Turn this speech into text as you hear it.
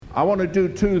I want to do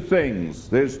two things.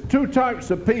 There's two types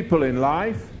of people in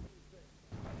life,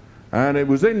 and it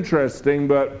was interesting,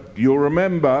 but you'll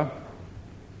remember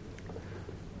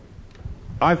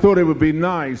I thought it would be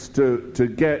nice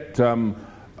to get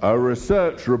a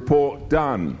research report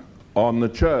done on the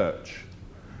church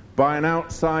by an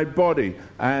outside body.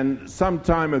 And some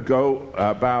time ago,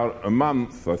 about a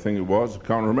month, I think it was, I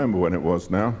can't remember when it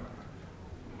was now,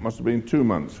 must have been 2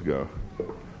 months ago,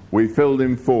 we filled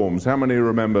in forms. How many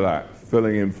remember that?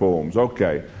 Filling in forms.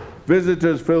 Okay.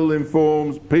 Visitors filled in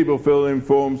forms, people filled in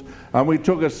forms, and we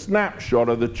took a snapshot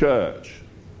of the church.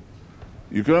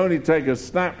 You could only take a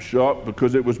snapshot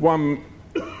because it was one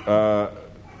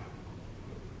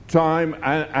time,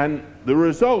 and the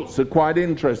results are quite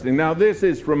interesting. Now, this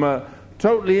is from a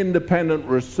totally independent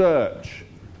research,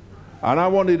 and I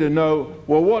wanted to know,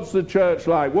 well, what's the church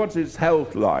like? What's its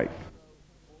health like?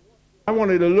 I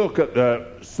wanted to look at the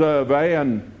survey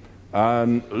and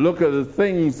look at the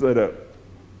things that are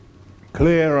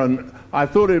clear, and I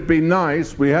thought it'd be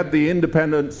nice. We had the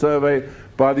independent survey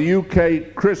by the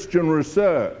UK Christian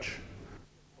Research.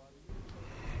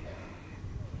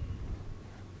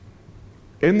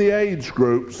 In the age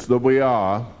groups that we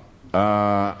are,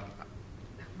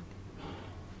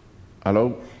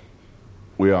 hello?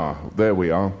 We are, there we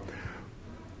are.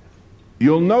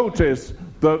 You'll notice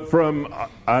that from,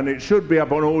 and it should be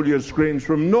up on all your screens,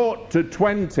 from 0 to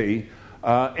 20,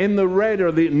 in the red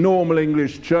are the normal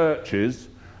English churches,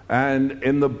 and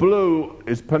in the blue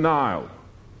is Penile.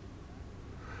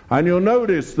 And you'll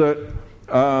notice that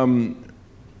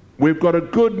we've got a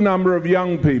good number of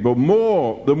young people,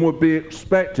 more than would be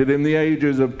expected in the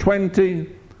ages of 20,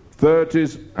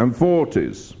 30s and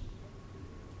 40s.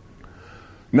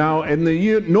 Now, in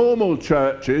the normal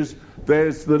churches,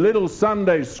 there's the little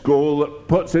Sunday school that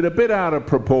puts it a bit out of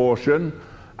proportion,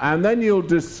 and then you'll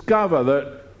discover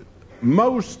that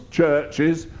most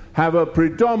churches have a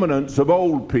predominance of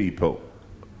old people,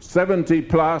 70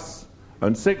 plus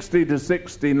and 60 to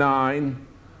 69.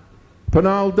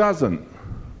 Penile doesn't.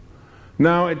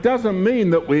 Now, it doesn't mean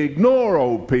that we ignore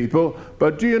old people,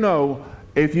 but do you know,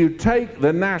 if you take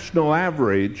the national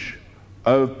average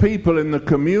of people in the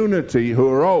community who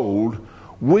are old,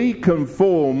 we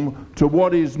conform to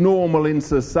what is normal in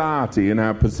society in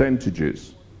our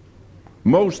percentages.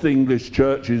 Most English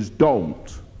churches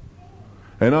don't.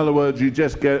 In other words, you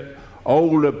just get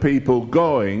older people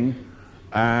going,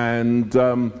 and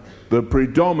the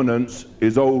predominance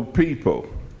is old people.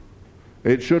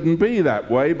 It shouldn't be that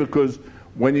way, because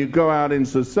when you go out in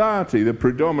society, the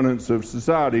predominance of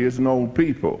society is in old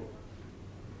people.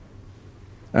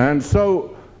 And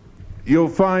so you'll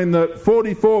find that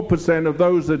 44% of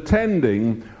those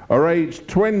attending are aged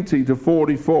 20 to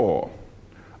 44.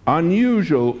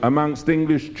 Unusual amongst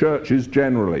English churches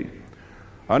generally.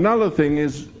 Another thing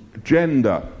is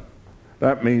gender.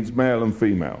 That means male and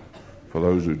female, for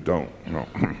those who don't know.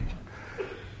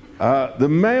 The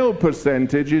male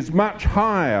percentage is much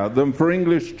higher than for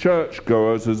English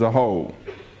churchgoers as a whole.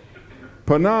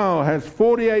 Penile has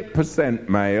 48%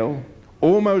 male,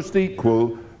 almost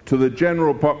equal to the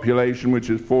general population, which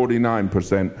is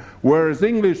 49%, whereas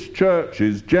English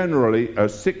churches generally are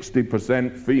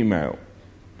 60% female.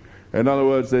 In other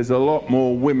words, there's a lot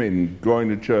more women going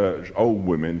to church, old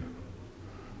women,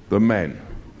 than men.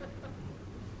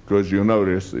 Because you'll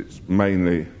notice it's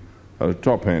mainly at the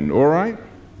top end. All right?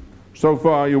 So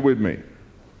far, you're with me.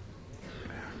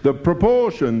 The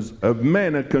proportions of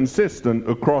men are consistent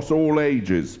across all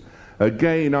ages.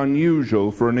 Again,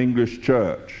 unusual for an English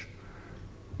church.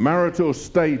 Marital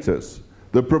status.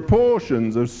 The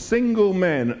proportions of single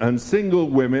men and single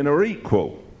women are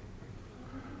equal.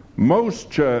 Most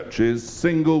churches,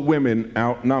 single women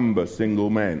outnumber single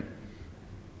men.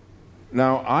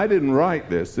 Now, I didn't write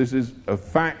this. This is a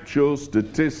factual,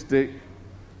 statistic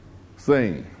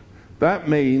thing. That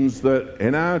means that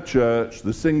in our church,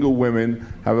 the single women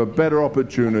have a better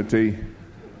opportunity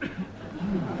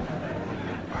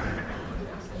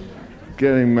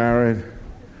getting married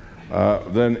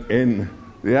than in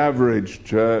the average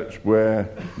church, where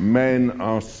men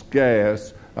are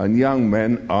scarce and young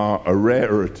men are a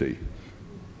rarity.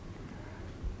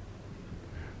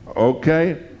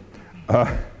 Okay?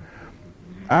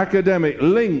 Academic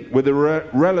link with a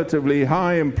relatively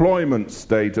high employment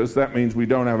status, that means we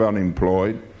don't have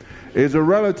unemployed, is a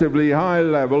relatively high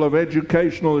level of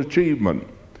educational achievement.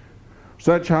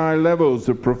 Such high levels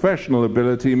of professional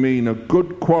ability mean a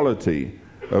good quality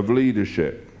of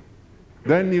leadership.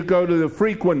 Then you go to the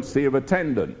frequency of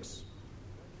attendance.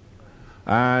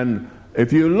 And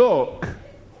if you look,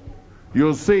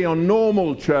 you'll see on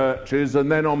normal churches and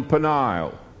then on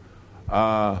Penile,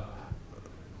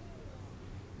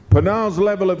 Penarl's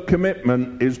level of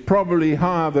commitment is probably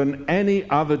higher than any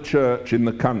other church in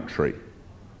the country,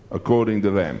 according to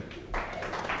them.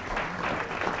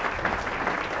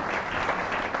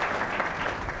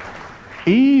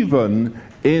 Even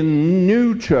in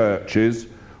new churches,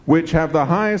 which have the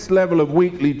highest level of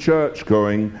weekly church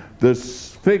going, the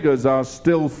figures are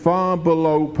still far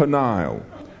below Penarl.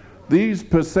 These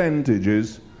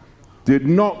percentages did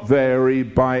not vary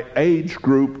by age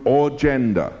group or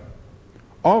gender.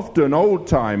 Often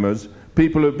old-timers,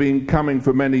 people who have been coming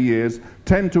for many years,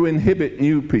 tend to inhibit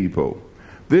new people.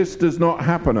 This does not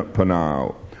happen at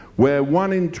Penarl, where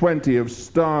 1 in 20 have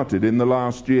started in the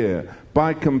last year.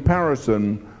 By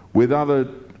comparison with other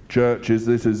churches,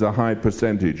 this is a high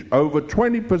percentage. Over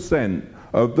 20%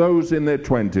 of those in their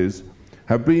 20s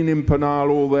have been in Penarl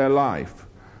all their life.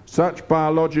 Such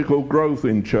biological growth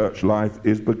in church life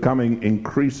is becoming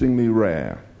increasingly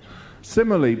rare.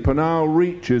 Similarly, Penarl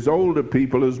reaches older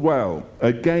people as well,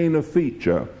 again a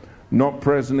feature not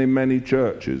present in many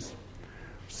churches.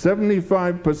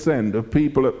 75% of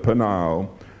people at Penarl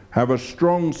have a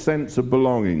strong sense of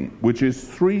belonging, which is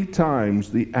 3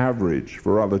 times the average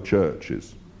for other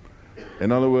churches.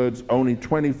 In other words, only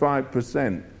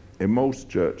 25% in most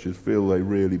churches feel they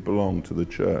really belong to the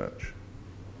church.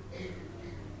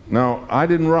 Now, I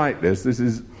didn't write this. This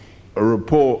is a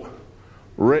report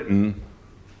written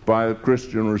by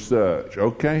Christian Research,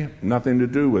 okay? Nothing to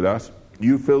do with us.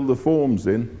 You fill the forms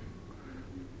in.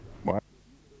 Well,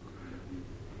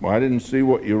 I didn't see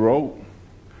what you wrote.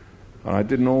 I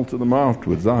didn't alter them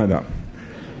afterwards either.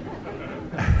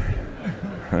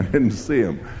 I didn't see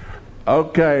them.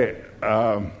 Okay,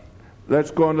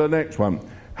 let's go on to the next one.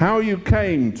 How you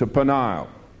came to Penarl.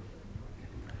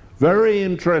 Very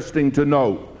interesting to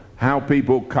note how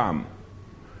people come.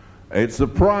 It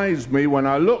surprised me when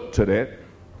I looked at it.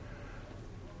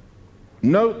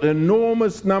 Note the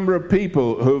enormous number of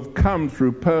people who have come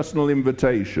through personal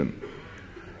invitation.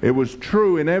 It was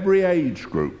true in every age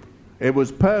group. It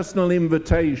was personal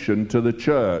invitation to the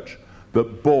church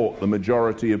that brought the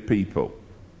majority of people.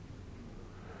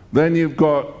 Then you've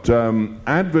got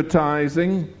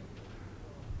advertising,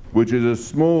 which is a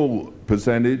small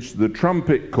percentage, the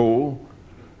trumpet call,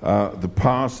 the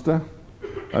pastor,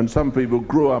 and some people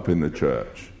grew up in the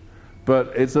church.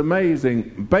 But it's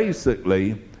amazing.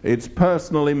 Basically, it's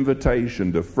personal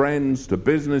invitation to friends, to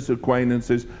business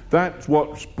acquaintances. That's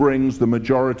what brings the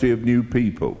majority of new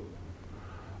people.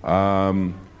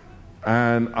 And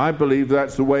I believe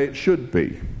that's the way it should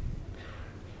be.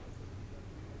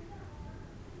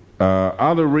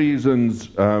 Other reasons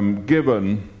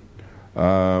given,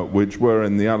 which were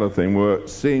in the other thing, were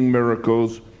seeing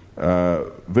miracles,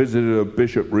 visited of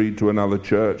Bishop Reed to another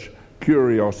church,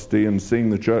 curiosity, and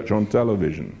seeing the church on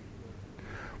television.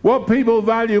 What people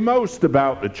value most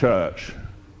about the church?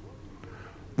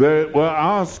 They were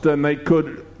asked and they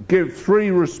could give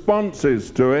 3 responses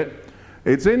to it.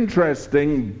 It's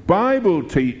interesting, Bible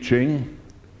teaching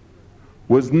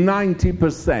was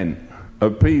 90%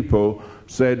 of people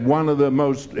said one of the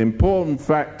most important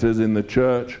factors in the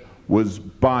church was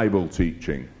Bible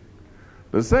teaching.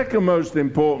 The second most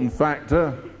important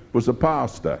factor was a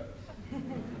pastor.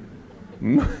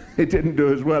 He didn't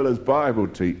do as well as Bible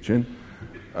teaching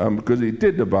because he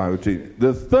did the Bible teaching.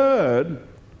 The third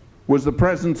was the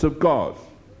presence of God.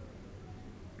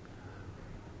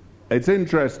 It's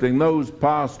interesting, those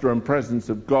pastor and presence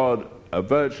of God are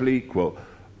virtually equal.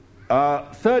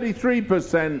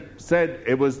 33% said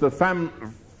it was the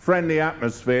friendly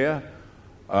atmosphere,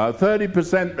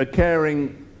 30% the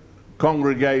caring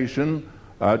congregation,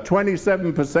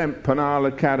 27% Penarl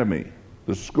Academy,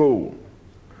 the school.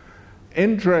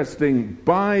 Interesting,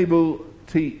 Bible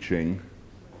teaching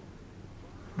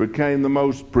became the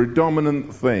most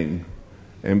predominant thing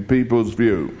in people's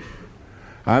view.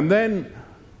 And then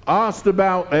asked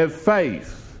about their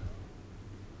faith,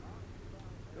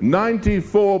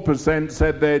 94%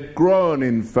 said they'd grown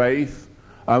in faith,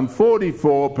 and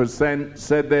 44%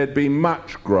 said there'd been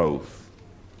much growth.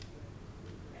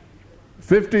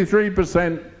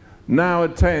 53% now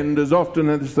attend as often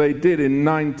as they did in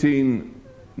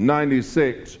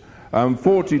 1996, and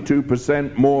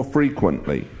 42% more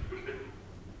frequently.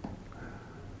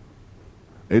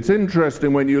 It's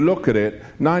interesting when you look at it,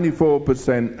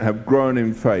 94% have grown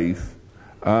in faith,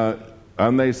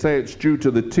 and they say it's due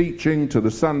to the teaching, to the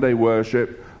Sunday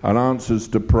worship, and answers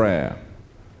to prayer.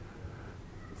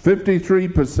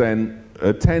 53%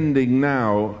 attending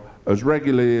now as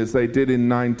regularly as they did in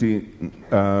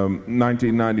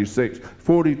 1996.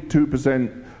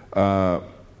 42%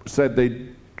 said they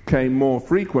came more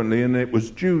frequently, and it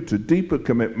was due to deeper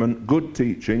commitment, good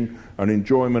teaching, and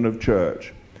enjoyment of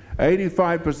church.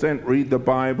 85% read the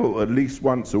Bible at least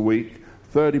once a week.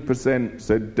 30%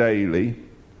 said daily.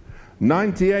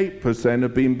 98%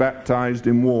 have been baptized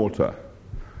in water.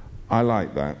 I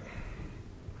like that.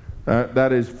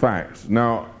 That is facts.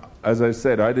 Now, as I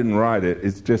said, I didn't write it.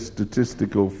 It's just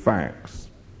statistical facts.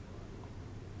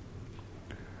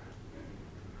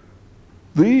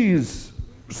 These,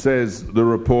 says the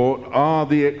report, are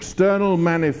the external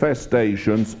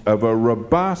manifestations of a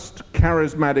robust,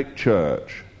 charismatic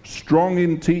church, strong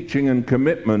in teaching and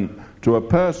commitment to a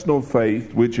personal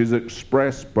faith which is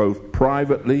expressed both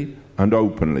privately and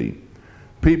openly.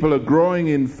 People are growing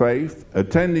in faith,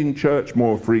 attending church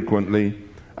more frequently,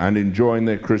 and enjoying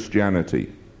their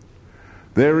Christianity.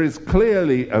 There is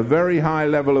clearly a very high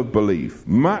level of belief,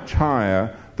 much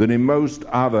higher than in most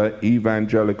other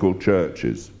evangelical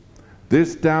churches.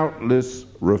 This doubtless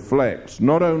reflects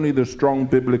not only the strong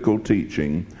biblical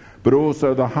teaching, but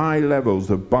also the high levels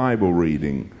of Bible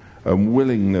reading and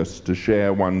willingness to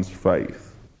share one's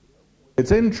faith.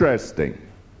 It's interesting.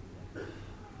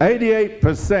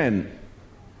 88%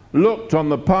 looked on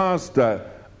the pastor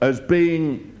as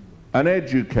being an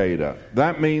educator.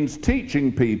 That means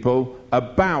teaching people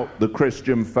about the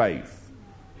Christian faith.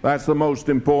 That's the most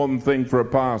important thing for a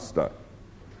pastor.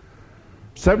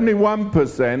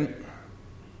 71%,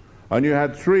 and you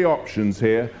had three options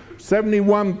here,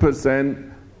 71%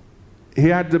 he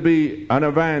had to be an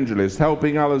evangelist,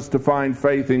 helping others to find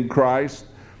faith in Christ,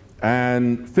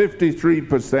 and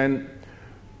 53%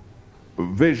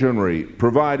 visionary,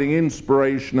 providing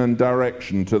inspiration and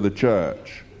direction to the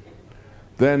church.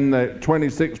 Then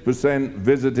 26%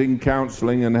 visiting,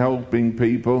 counseling and helping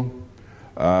people,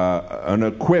 an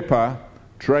equipper,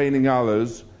 training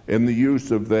others in the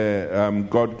use of their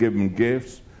God-given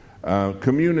gifts.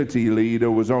 Community leader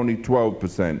was only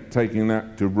 12%, taking an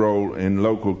active role in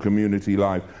local community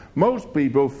life. Most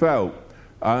people felt,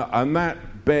 and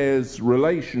that bears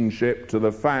relationship to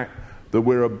the fact that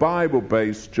we're a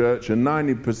Bible-based church and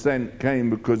 90% came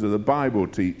because of the Bible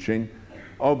teaching.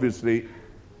 Obviously,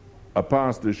 a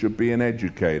pastor should be an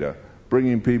educator,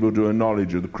 bringing people to a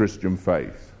knowledge of the Christian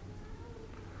faith.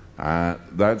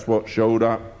 That's what showed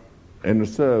up in the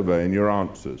survey, in your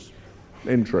answers.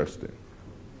 Interesting.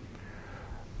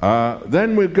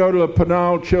 Then we go to the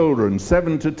Penal children,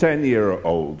 7 to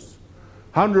 10-year-olds.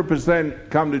 100%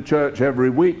 come to church every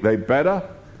week. They better.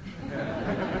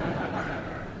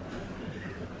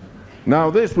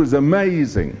 Now, this was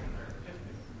amazing.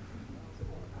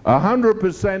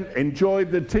 100% enjoyed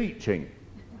the teaching.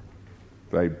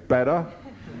 They better.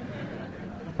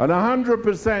 And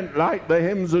 100% liked the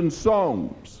hymns and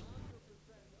songs.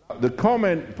 The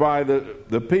comment by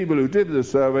the people who did the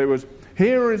survey was,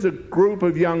 here is a group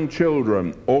of young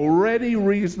children already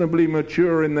reasonably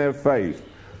mature in their faith,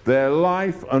 their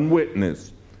life and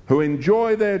witness, who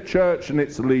enjoy their church and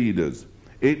its leaders,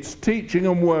 its teaching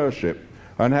and worship,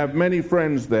 and have many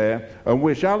friends there and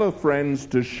wish other friends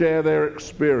to share their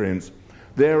experience.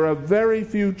 There are very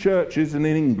few churches in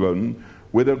England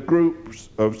with a group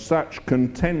of such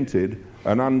contented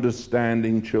and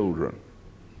understanding children.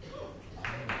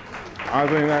 I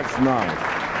think that's nice.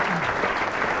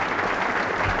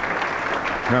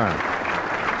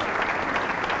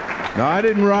 Now, I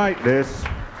didn't write this.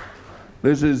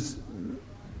 This is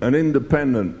an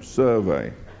independent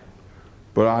survey,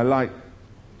 but I like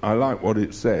what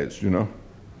it says, you know.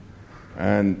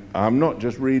 And I'm not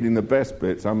just reading the best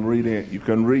bits, I'm reading it. You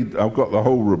can read, I've got the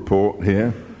whole report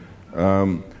here,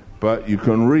 but you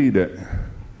can read it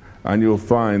and you'll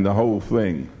find the whole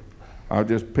thing. I've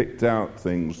just picked out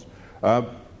things.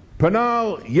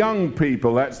 Penal young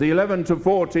people, that's the 11 to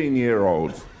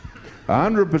 14-year-olds.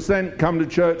 100% come to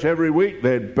church every week,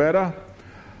 they'd better.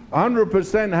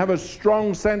 100% have a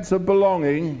strong sense of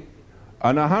belonging,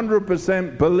 and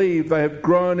 100% believe they have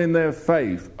grown in their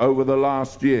faith over the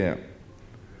last year.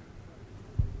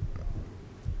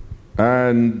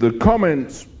 And the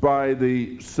comments by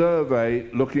the survey,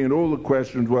 looking at all the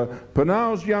questions, were,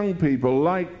 Penal's young people,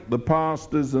 like the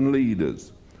pastors and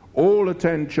leaders, all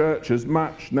attend church as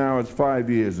much now as 5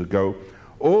 years ago.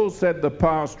 All said the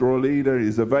pastor or leader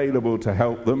is available to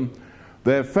help them.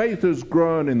 Their faith has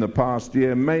grown in the past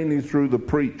year, mainly through the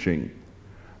preaching.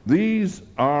 These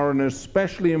are an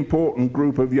especially important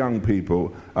group of young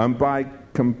people, and by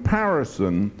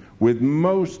comparison with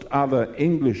most other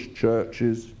English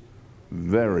churches,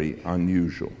 very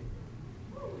unusual.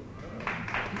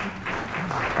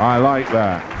 I like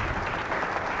that.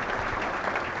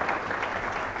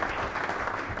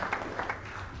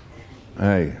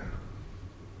 Hey,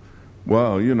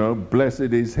 well, you know,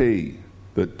 blessed is he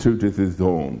that tooteth his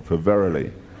horn, for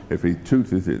verily, if he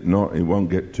tooteth it not, he won't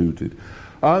get tooted.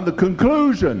 The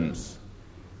conclusions.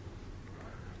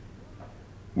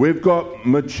 We've got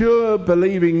mature,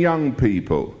 believing young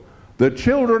people. The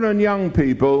children and young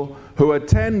people who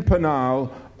attend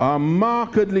Penal are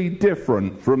markedly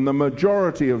different from the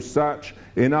majority of such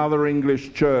in other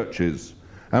English churches,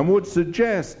 and would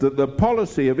suggest that the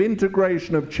policy of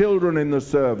integration of children in the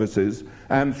services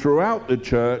and throughout the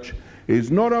church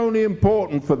is not only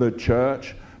important for the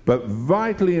church, but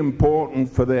vitally important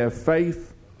for their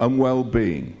faith and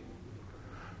well-being.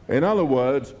 In other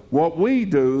words, what we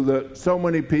do that so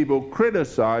many people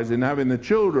criticize in having the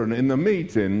children in the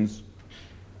meetings,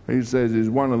 he says, is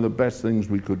one of the best things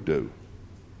we could do.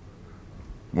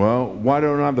 Well, why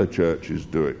don't other churches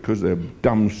do it? Because they're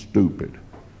dumb stupid.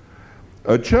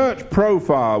 A church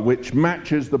profile which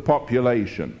matches the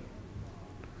population.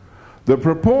 The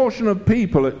proportion of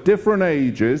people at different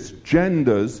ages,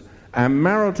 genders, and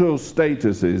marital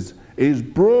statuses is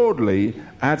broadly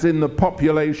as in the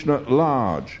population at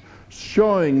large,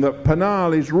 showing that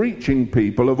Penal is reaching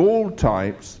people of all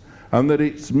types and that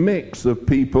its mix of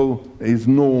people is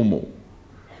normal.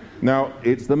 Now,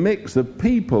 it's the mix of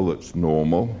people that's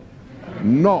normal,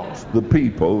 not the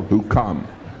people who come.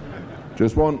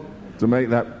 Just want to make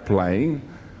that plain,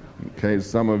 in case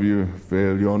some of you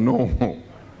feel you're normal.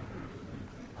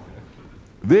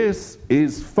 This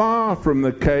is far from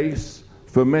the case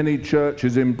for many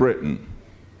churches in Britain.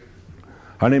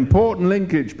 An important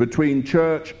linkage between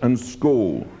church and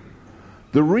school.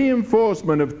 The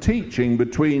reinforcement of teaching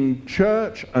between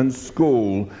church and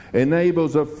school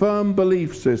enables a firm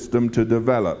belief system to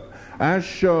develop, as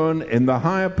shown in the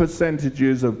higher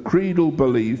percentages of creedal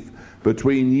belief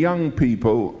between young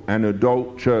people and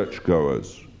adult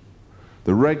churchgoers.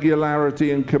 The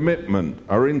regularity and commitment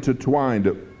are intertwined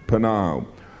at Penal.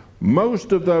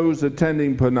 Most of those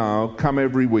attending Penal come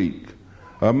every week,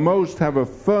 and most have a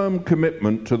firm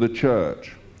commitment to the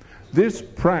church. This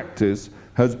practice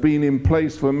has been in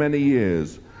place for many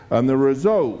years, and the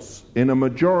results in a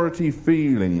majority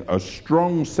feeling a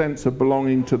strong sense of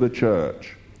belonging to the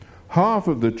church. Half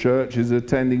of the church is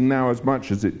attending now as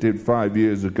much as it did 5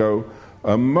 years ago,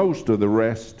 and most of the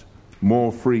rest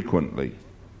more frequently.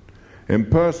 In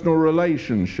personal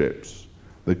relationships,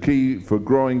 the key for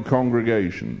growing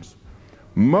congregations,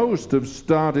 most have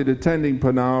started attending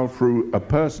Penal through a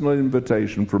personal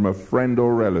invitation from a friend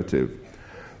or relative.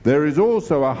 There is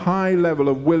also a high level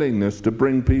of willingness to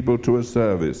bring people to a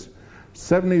service.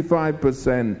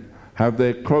 75% have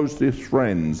their closest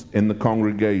friends in the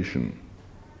congregation.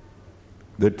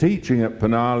 The teaching at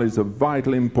Penal is of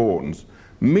vital importance.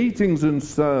 Meetings and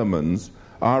sermons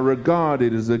are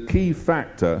regarded as a key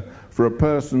factor for a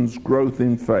person's growth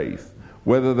in faith,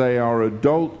 whether they are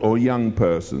adult or young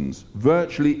persons.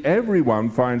 Virtually everyone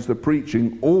finds the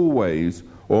preaching always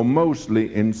or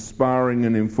mostly inspiring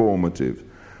and informative.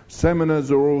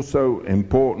 Seminars are also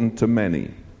important to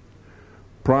many.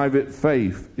 Private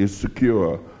faith is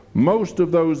secure. Most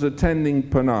of those attending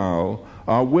Penal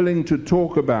are willing to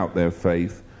talk about their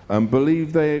faith and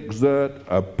believe they exert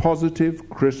a positive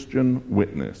Christian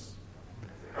witness.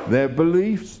 Their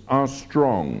beliefs are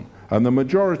strong, and the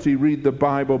majority read the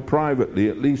Bible privately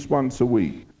at least once a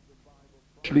week.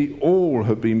 Actually, all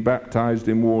have been baptized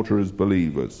in water as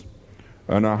believers,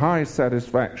 and a high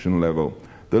satisfaction level.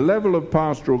 The level of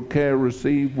pastoral care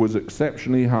received was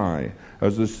exceptionally high,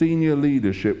 as the senior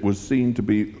leadership was seen to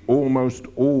be almost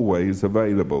always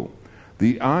available.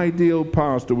 The ideal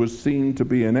pastor was seen to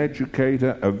be an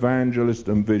educator, evangelist,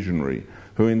 and visionary,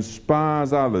 who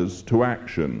inspires others to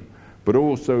action, but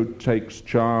also takes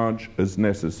charge as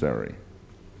necessary.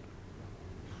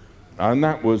 And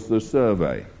that was the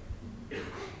survey.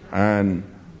 And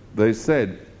they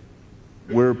said,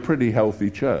 we're a pretty healthy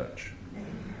church.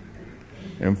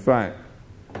 In fact,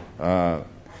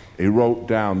 he wrote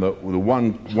down that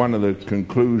one of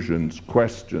the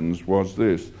questions was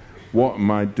this: what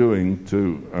am I doing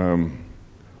to,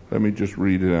 let me just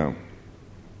read it out.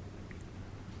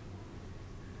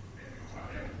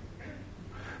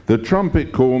 The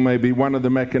trumpet call may be one of the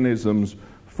mechanisms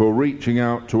for reaching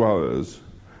out to others,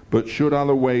 but should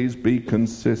other ways be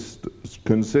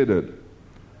considered?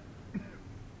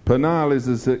 Penal is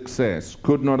a success.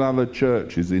 Could not other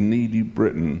churches in needy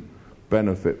Britain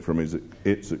benefit from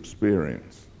its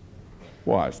experience?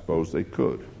 Well, I suppose they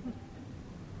could.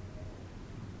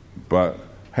 But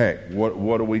heck, what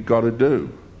do we got to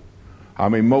do? I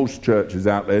mean, most churches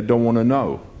out there don't want to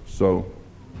know. So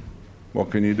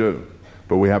what can you do?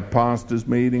 But we have pastors'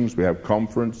 meetings, we have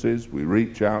conferences, we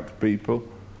reach out to people.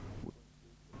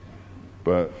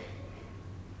 But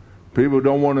people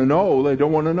don't want to know, they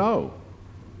don't want to know.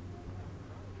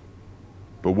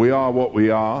 But we are what we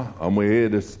are, and we're here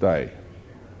to stay.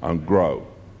 and grow,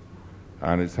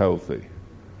 and it's healthy.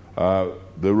 The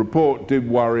report did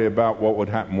worry about what would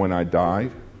happen when I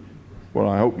died. Well,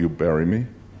 I hope you'll bury me.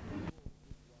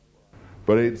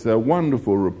 But it's a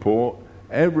wonderful report.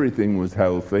 Everything was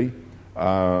healthy.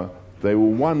 They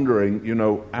were wondering,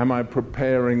 am I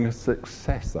preparing a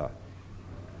successor?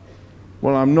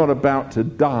 Well, I'm not about to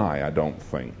die, I don't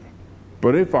think.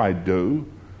 But if I do,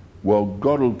 well,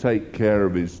 God will take care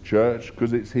of his church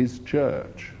because it's his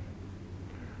church.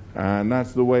 And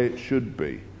that's the way it should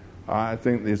be. I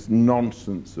think this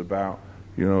nonsense about,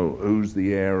 who's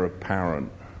the heir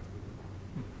apparent.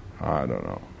 I don't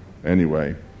know.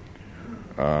 Anyway,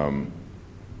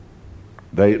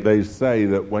 they say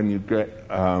that when you get,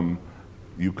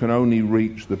 you can only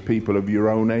reach the people of your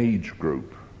own age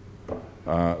group.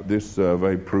 This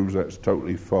survey proves that's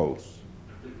totally false.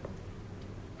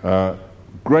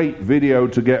 Great video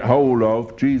to get hold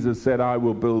of. Jesus said, I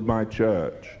will build my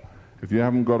church. If you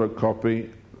haven't got a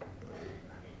copy,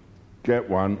 get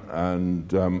one.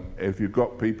 And if you've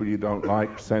got people you don't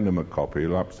like, send them a copy.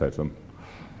 It'll upset them.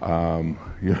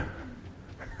 Yeah.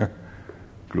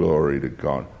 Glory to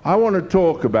God. I want to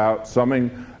talk about something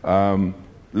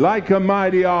like a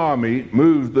mighty army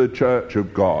moves the church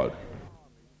of God.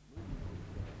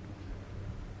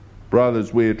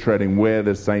 Brothers, we are treading where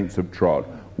the saints have trod.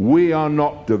 We are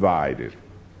not divided.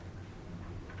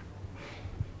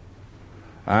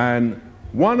 And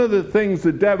one of the things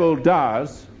the devil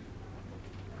does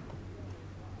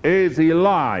is he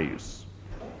lies.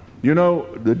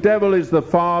 The devil is the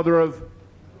father of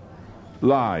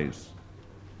lies.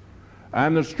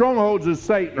 And the strongholds of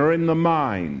Satan are in the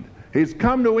mind. He's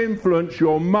come to influence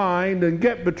your mind and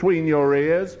get between your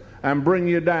ears and bring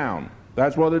you down.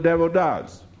 That's what the devil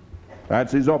does.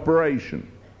 That's his operation.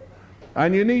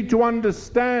 And you need to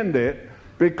understand it,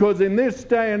 because in this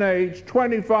day and age,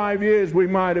 25 years we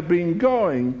might have been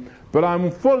going, but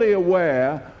I'm fully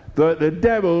aware that the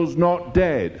devil's not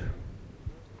dead.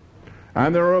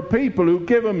 And there are people who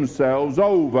give themselves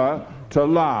over to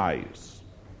lies.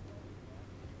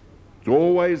 It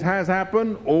always has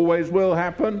happened, always will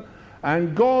happen,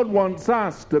 and God wants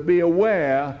us to be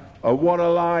aware of what a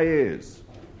lie is.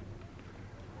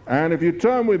 And if you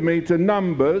turn with me to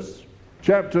Numbers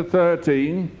chapter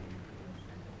 13,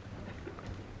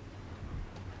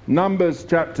 Numbers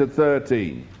chapter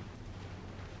 13.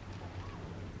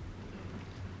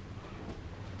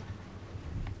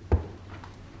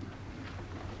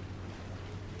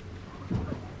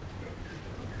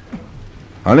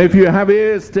 And if you have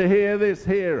ears to hear this,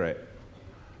 hear it.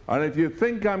 And if you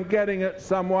think I'm getting at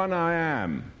someone, I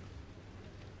am.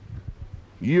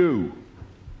 You.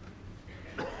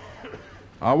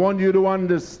 I want you to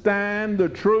understand the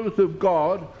truth of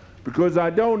God, because I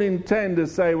don't intend to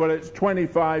say, well, it's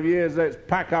 25 years, let's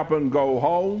pack up and go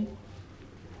home.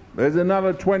 There's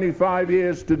another 25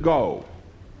 years to go.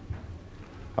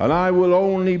 And I will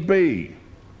only be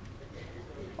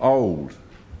old.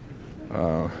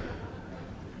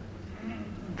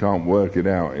 Can't work it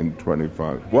out in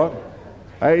 25. What?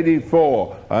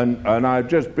 84. And I've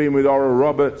just been with Oral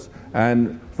Roberts,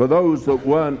 and for those that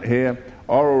weren't here,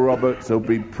 Oral Roberts will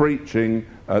be preaching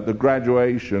at the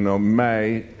graduation on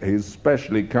May. He's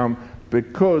specially come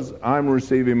because I'm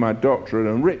receiving my doctorate,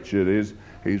 and Richard is.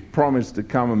 He's promised to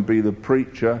come and be the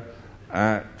preacher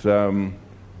at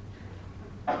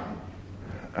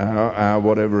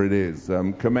whatever it is,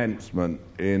 commencement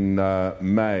in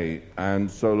May.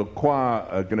 And so the choir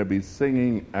are going to be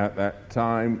singing at that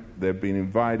time. They've been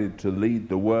invited to lead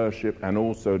the worship and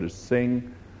also to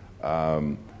sing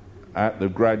at the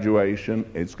graduation.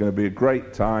 It's going to be a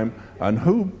great time. And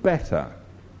who better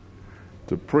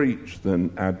to preach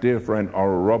than our dear friend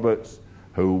Oral Roberts,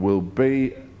 who will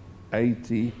be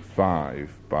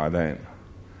 85 by then.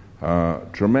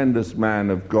 Tremendous man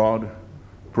of God,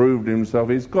 proved himself.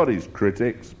 He's got his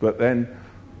critics, but then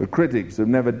the critics have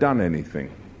never done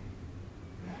anything.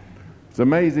 It's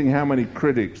amazing how many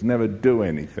critics never do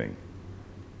anything.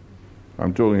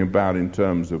 I'm talking about in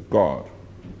terms of God.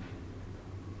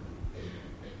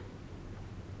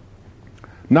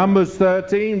 Numbers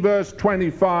 13, verse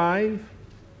 25,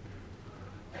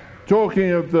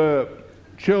 talking of the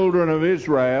children of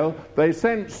Israel, they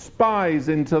sent spies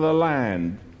into the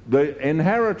land. The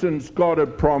inheritance God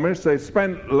had promised, they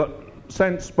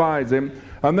sent spies in,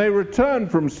 and they returned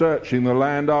from searching the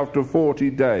land after 40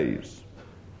 days.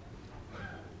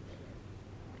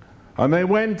 And they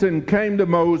went and came to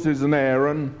Moses and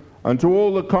Aaron and to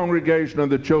all the congregation of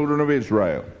the children of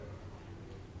Israel.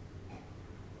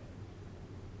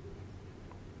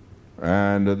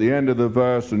 And at the end of the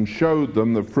verse, and showed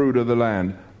them the fruit of the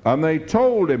land. And they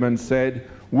told him and said,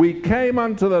 We came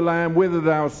unto the land whither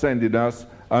thou sendest us,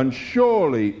 and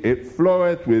surely it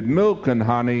floweth with milk and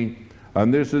honey,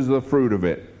 and this is the fruit of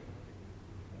it.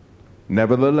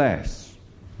 Nevertheless,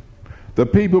 the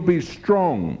people be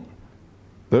strong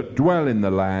that dwell in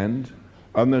the land,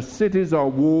 and the cities are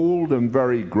walled and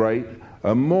very great,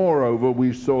 and moreover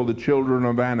we saw the children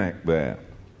of Anak there.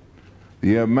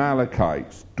 The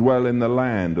Amalekites dwell in the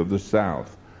land of the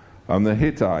south, and the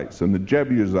Hittites and the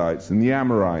Jebusites and the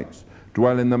Amorites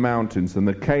dwell in the mountains, and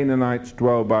the Canaanites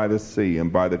dwell by the sea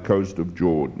and by the coast of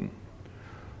Jordan.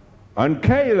 And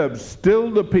Caleb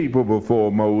stilled the people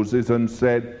before Moses and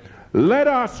said, Let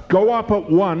us go up at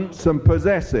once and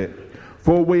possess it,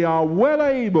 for we are well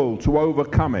able to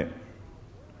overcome it.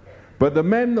 But the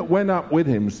men that went up with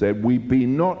him said, We be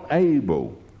not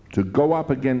able to go up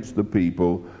against the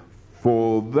people,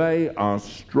 for they are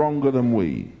stronger than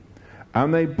we.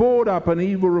 And they brought up an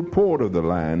evil report of the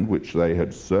land which they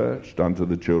had searched unto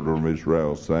the children of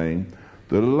Israel, saying,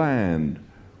 The land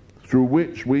through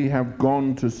which we have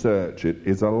gone to search it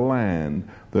is a land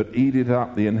that eateth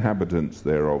up the inhabitants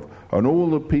thereof, and all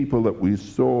the people that we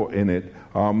saw in it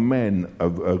are men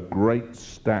of a great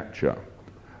stature.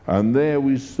 And there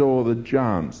we saw the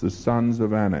giants, the sons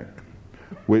of Anak,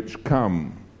 which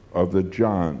come of the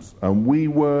giants, and we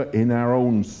were in our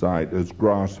own sight as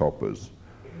grasshoppers,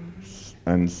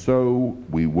 and so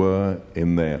we were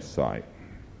in their sight.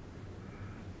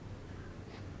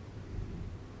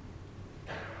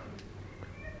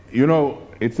 You know,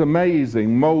 it's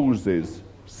amazing. Moses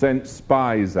sent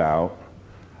spies out,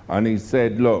 and he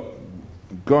said, Look,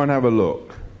 go and have a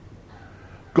look.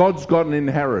 God's got an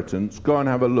inheritance, go and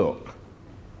have a look.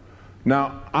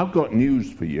 Now, I've got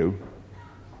news for you.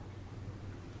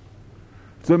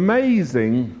 It's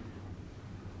amazing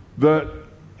that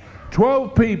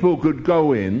 12 people could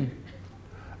go in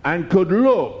and could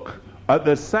look at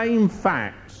the same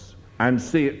facts and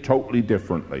see it totally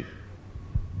differently.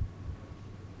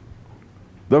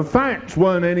 The facts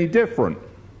weren't any different.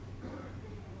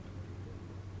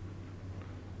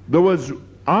 There was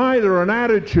either an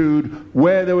attitude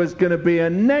where there was going to be a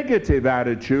negative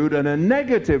attitude and a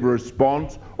negative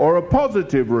response, or a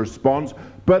positive response,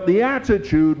 but the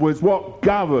attitude was what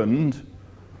governed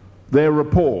their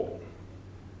report.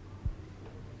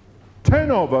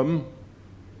 10 of them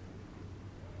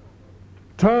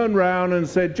turned round and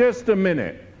said, Just a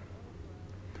minute.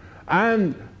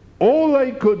 And all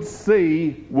they could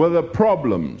see were the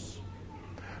problems.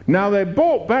 Now, they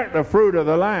brought back the fruit of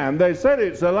the land. They said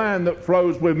it's a land that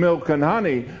flows with milk and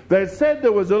honey. They said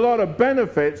there was a lot of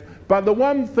benefits, but the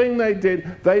one thing they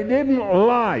did, they didn't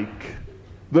like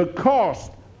the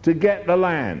cost to get the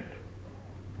land.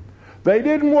 They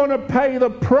didn't want to pay the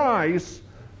price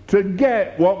to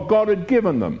get what God had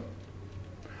given them.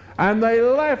 And they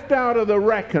left out of the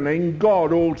reckoning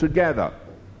God altogether.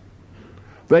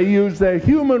 They used their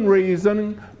human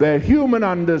reason, their human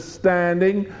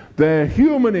understanding, their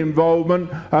human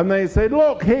involvement, and they said,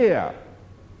 Look here,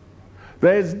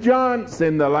 there's giants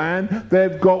in the land,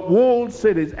 they've got walled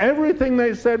cities. Everything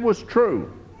they said was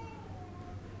true.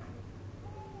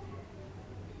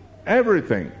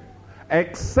 Everything,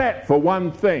 except for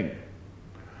one thing.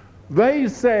 They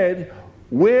said,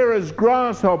 We're as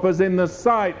grasshoppers in the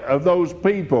sight of those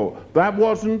people. That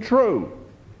wasn't true.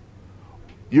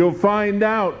 You'll find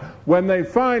out when they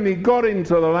finally got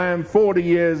into the land 40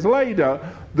 years later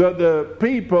that the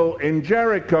people in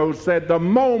Jericho said, The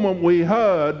moment we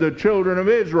heard the children of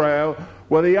Israel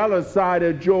were the other side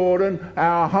of Jordan,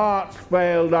 our hearts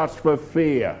failed us for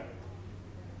fear.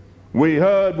 We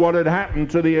heard what had happened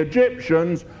to the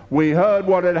Egyptians. We heard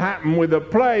what had happened with the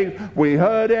plague. We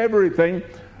heard everything.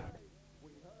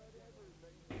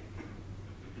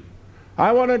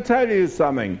 I want to tell you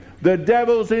something. The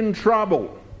devil's in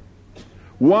trouble.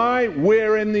 Why?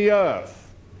 We're in the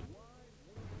earth.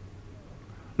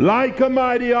 Like a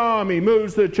mighty army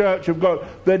moves the church of God.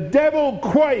 The devil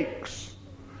quakes,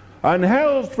 and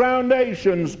hell's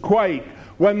foundations quake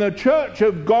when the church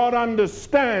of God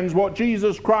understands what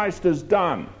Jesus Christ has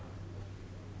done.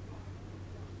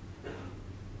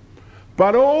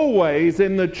 But always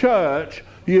in the church,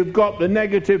 you've got the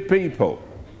negative people.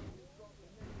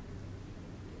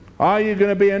 Are you going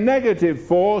to be a negative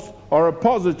force or a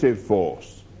positive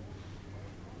force?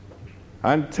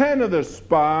 And 10 of the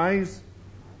spies,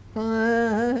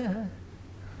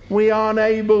 we aren't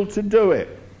able to do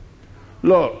it.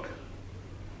 Look,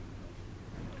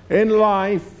 in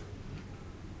life,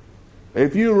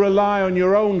 if you rely on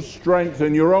your own strength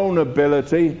and your own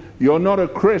ability, you're not a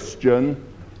Christian,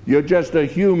 you're just a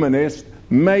humanist,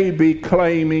 maybe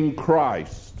claiming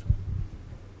Christ.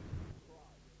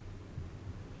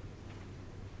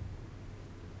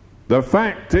 The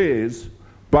fact is,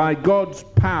 by God's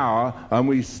power, and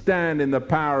we stand in the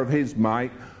power of his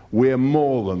might, we're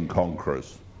more than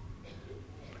conquerors.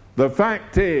 The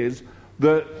fact is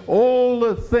that all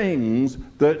the things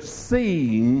that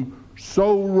seem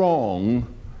so wrong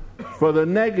for the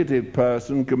negative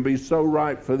person can be so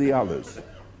right for the others.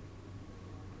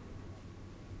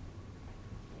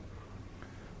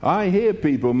 I hear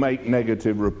people make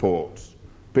negative reports.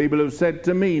 People have said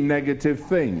to me negative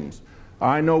things.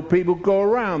 I know people go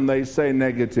around, they say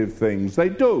negative things. They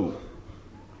do.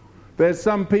 There's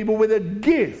some people with a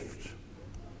gift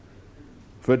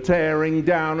for tearing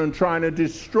down and trying to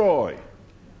destroy.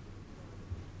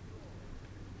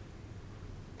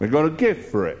 They've got a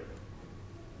gift for it.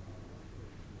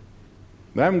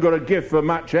 They haven't got a gift for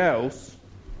much else.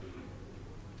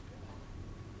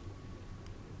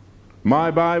 My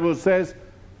Bible says,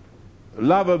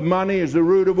 love of money is the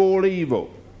root of all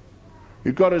evil.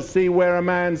 You've got to see where a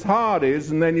man's heart is,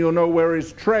 and then you'll know where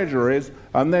his treasure is,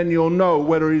 and then you'll know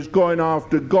whether he's going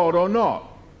after God or not.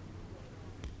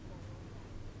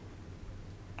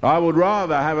 I would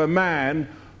rather have a man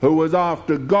who was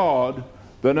after God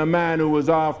than a man who was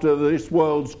after this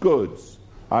world's goods.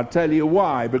 I'll tell you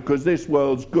why, because this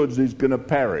world's goods is going to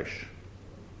perish.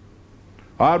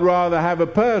 I'd rather have a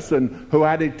person who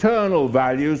had eternal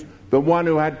values than one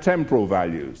who had temporal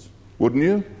values. Wouldn't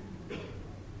you?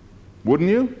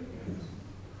 Wouldn't you?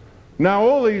 Now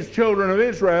all these children of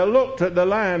Israel looked at the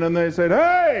land and they said,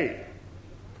 hey,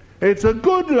 it's a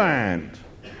good land.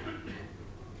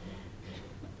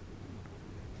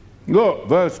 Look,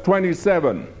 verse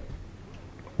 27.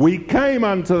 We came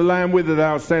unto the land whither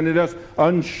thou sentest us,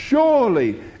 and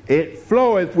surely it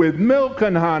floweth with milk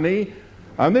and honey,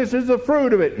 and this is the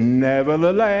fruit of it.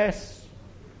 Nevertheless,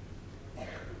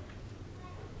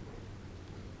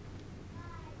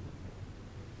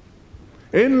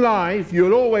 in life,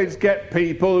 you'll always get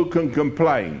people who can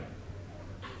complain.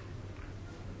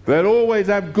 They'll always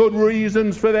have good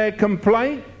reasons for their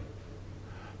complaint.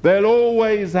 They'll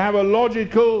always have a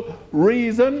logical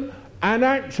reason, and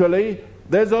actually,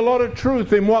 there's a lot of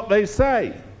truth in what they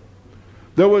say.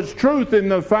 There was truth in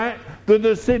the fact that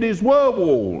the cities were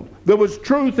walled. There was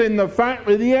truth in the fact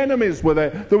that the enemies were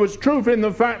there. There was truth in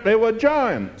the fact they were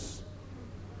giants.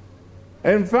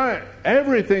 In fact,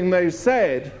 everything they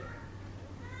said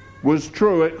was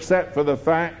true except for the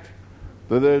fact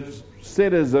that the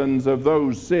citizens of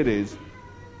those cities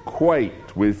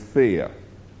quaked with fear.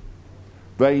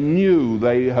 They knew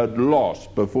they had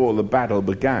lost before the battle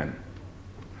began.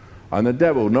 And the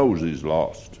devil knows he's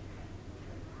lost.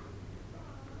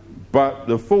 But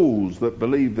the fools that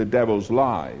believe the devil's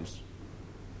lies,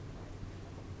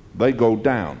 they go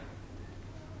down.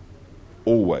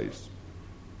 Always.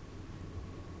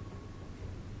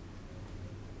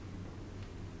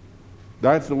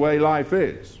 That's the way life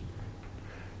is.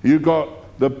 You've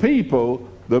got the people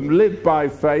that live by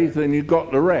faith, and you've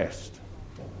got the rest.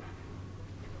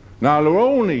 Now, there were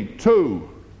only two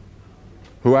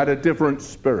who had a different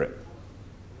spirit.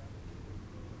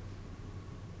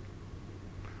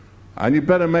 And you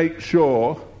better make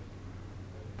sure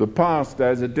the pastor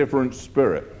has a different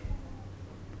spirit.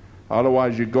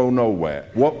 Otherwise you go nowhere.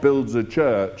 What builds a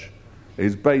church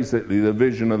is basically the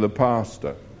vision of the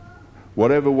pastor.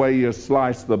 Whatever way you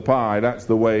slice the pie, that's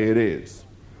the way it is.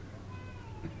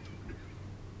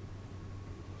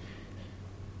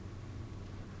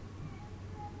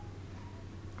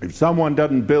 If someone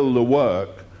doesn't build the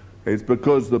work, it's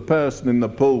because the person in the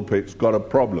pulpit's got a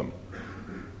problem.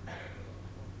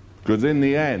 Because in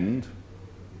the end,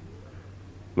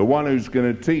 the one who's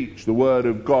going to teach the Word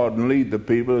of God and lead the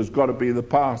people has got to be the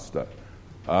pastor.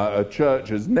 A church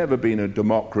has never been a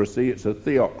democracy, it's a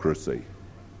theocracy.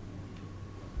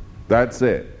 That's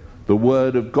it. The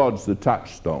Word of God's the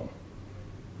touchstone.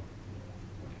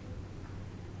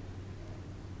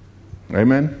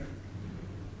 Amen?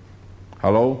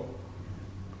 Hello?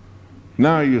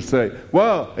 Now you say,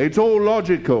 well, it's all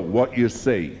logical what you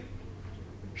see.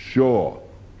 Sure.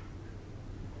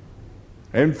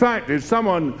 In fact, if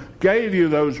someone gave you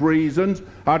those reasons,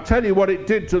 I'll tell you what it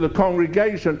did to the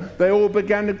congregation. They all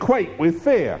began to quake with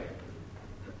fear.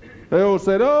 They all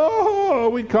said, oh,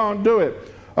 we can't do it.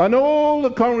 And all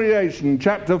the congregation,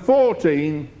 chapter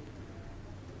 14,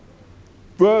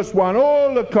 verse 1,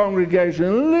 all the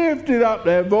congregation lifted up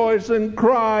their voice and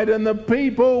cried, and the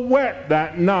people wept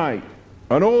that night.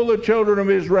 And all the children of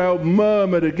Israel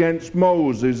murmured against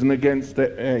Moses and against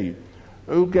Aaron.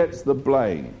 Who gets the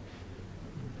blame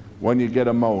when you get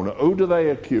a moaner? Who do they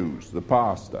accuse? The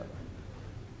pastor.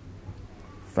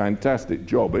 Fantastic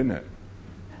job, isn't it?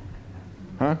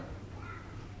 Huh?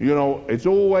 You know, it's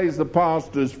always the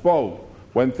pastor's fault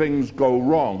when things go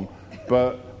wrong.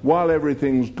 But while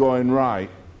everything's going right,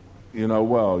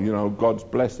 God's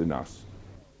blessing us.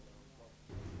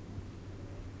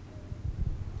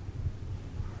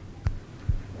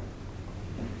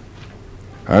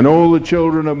 And all the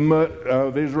children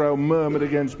of Israel murmured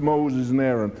against Moses and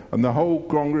Aaron, and the whole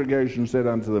congregation said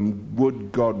unto them,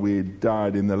 Would God we had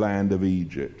died in the land of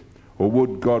Egypt, or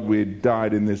would God we had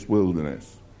died in this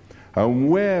wilderness? And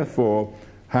wherefore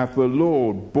hath the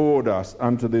Lord brought us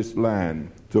unto this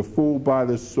land, to fall by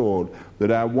the sword,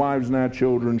 that our wives and our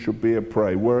children should be a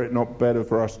prey? Were it not better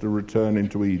for us to return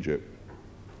into Egypt?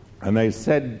 And they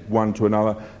said one to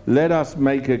another, Let us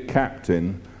make a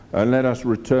captain, and let us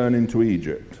return into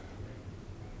Egypt.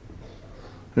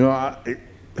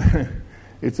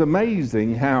 It's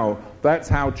amazing how that's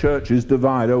how churches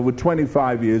divide. Over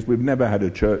 25 years, we've never had a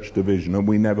church division, and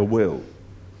we never will.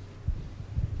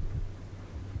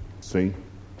 See?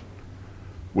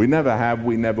 We never have,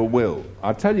 we never will.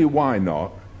 I'll tell you why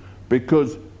not.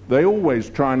 Because they always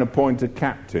try and appoint a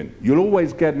captain. You'll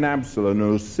always get an Absalom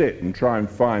who'll sit and try and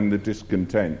find the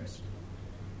discontents.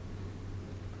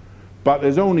 But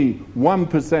there's only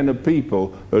 1% of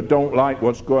people that don't like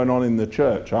what's going on in the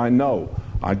church. I know.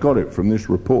 I got it from this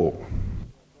report.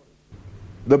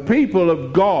 The people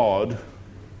of God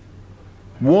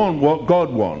want what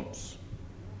God wants.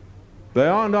 They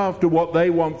aren't after what they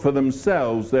want for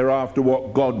themselves, they're after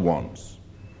what God wants.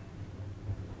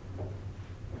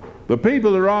 The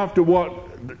people that are after what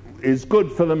is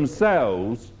good for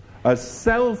themselves are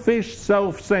selfish,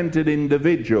 self-centered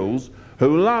individuals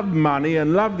who love money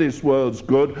and love this world's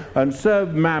good and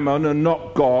serve mammon and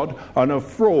not God and are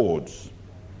frauds.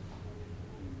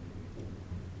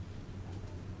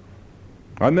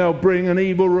 And they'll bring an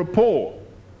evil report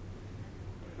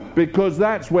because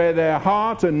that's where their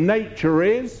heart and nature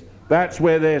is, that's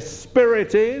where their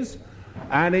spirit is,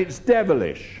 and it's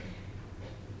devilish.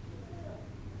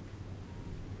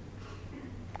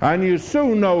 And you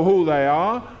soon know who they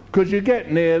are because you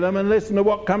get near them and listen to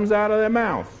what comes out of their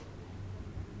mouth.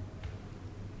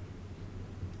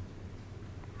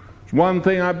 One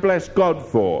thing I bless God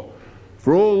for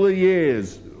all the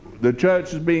years the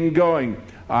church has been going.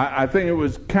 I think it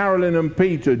was Carolyn and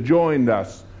Peter joined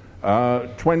us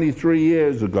 23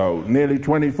 years ago, nearly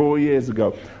 24 years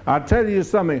ago. I'll tell you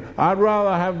something, I'd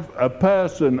rather have a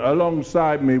person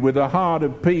alongside me with the heart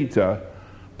of Peter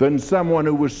than someone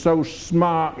who was so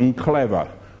smart and clever.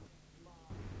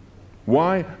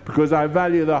 Why? Because I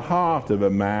value the heart of a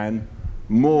man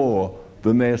more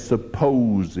than their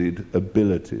supposed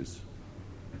abilities.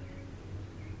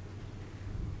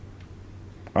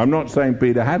 I'm not saying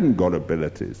Peter hadn't got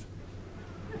abilities.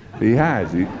 He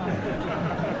has.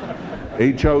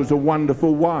 He chose a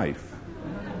wonderful wife.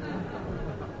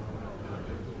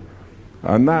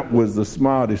 And that was the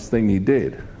smartest thing he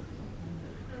did.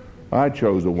 I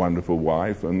chose a wonderful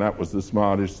wife, and that was the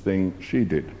smartest thing she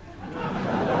did.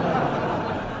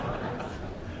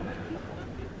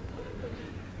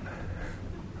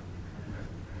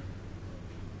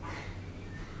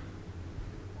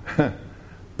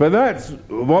 But that's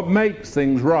what makes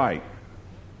things right.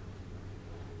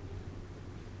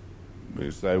 You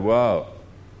say, well,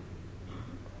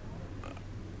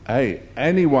 hey,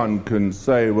 anyone can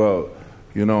say, well,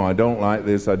 I don't like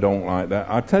this, I don't like that.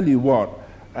 I tell you what,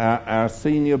 our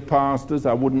senior pastors,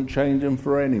 I wouldn't change them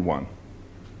for anyone.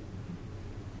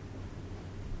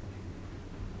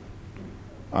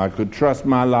 I could trust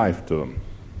my life to them.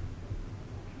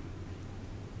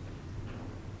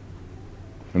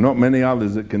 And not many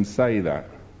others that can say that.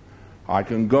 I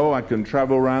can go, I can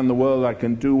travel around the world, I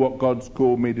can do what God's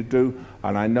called me to do,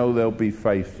 and I know they'll be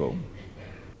faithful.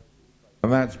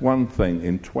 And that's one thing.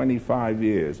 In 25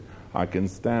 years, I can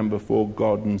stand before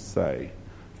God and say,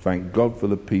 thank God for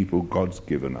the people God's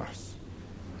given us.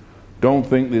 Don't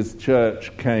think this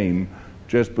church came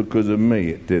just because of me.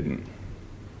 It didn't.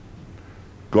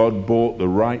 God brought the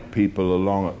right people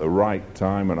along at the right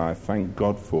time, and I thank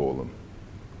God for them.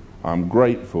 I'm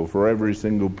grateful for every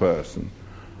single person.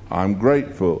 I'm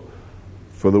grateful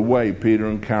for the way Peter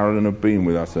and Carolyn have been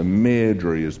with us, and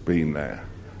Mairdrie has been there.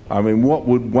 I mean, what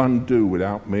would one do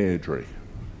without Mairdrie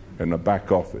in the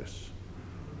back office?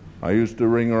 I used to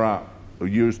ring her up. I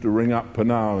used to ring up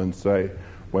Penal and say,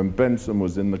 when Benson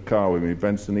was in the car with me,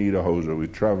 Benson Ederhoser, we were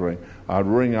travelling, I'd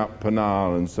ring up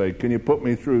Penal and say, can you put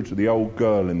me through to the old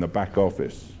girl in the back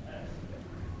office?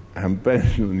 And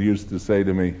Benson used to say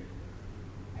to me,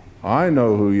 I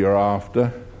know who you're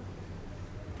after.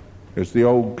 It's the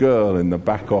old girl in the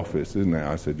back office, isn't it?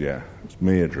 I said, yeah, it's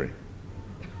Mairdrie.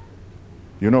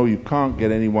 You can't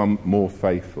get anyone more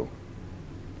faithful.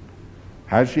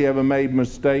 Has she ever made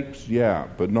mistakes? Yeah,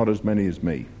 but not as many as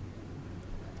me.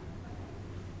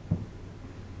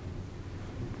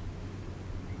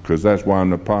 Because that's why I'm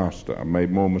the pastor. I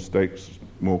made more mistakes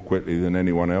more quickly than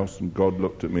anyone else, and God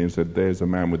looked at me and said, there's a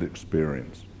man with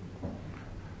experience.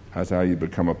 That's how you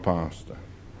become a pastor.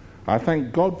 I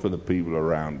thank God for the people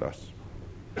around us.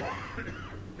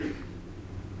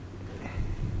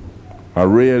 I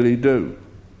really do.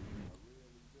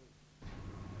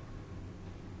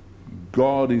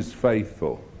 God is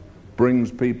faithful,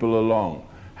 brings people along.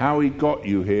 How he got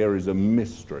you here is a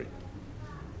mystery.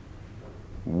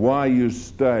 Why you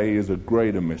stay is a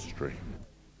greater mystery.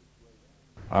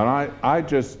 And I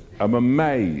just am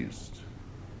amazed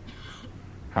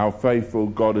how faithful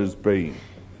God has been.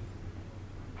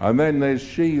 And then there's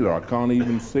Sheila. I can't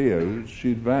even see her.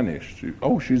 She'd vanished.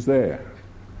 She's there.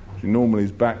 She normally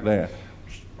is back there.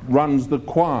 She runs the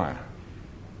choir.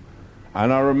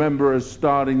 And I remember her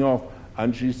starting off,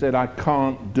 and she said, I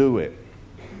can't do it.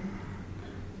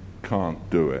 Can't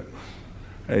do it.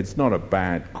 It's not a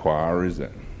bad choir, is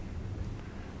it?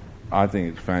 I think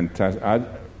it's fantastic.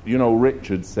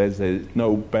 Richard says there's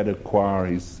no better choir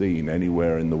he's seen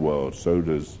anywhere in the world. So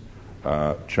does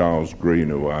Charles Green,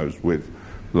 who I was with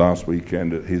last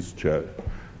weekend at his church.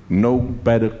 No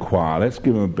better choir. Let's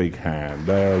give them a big hand.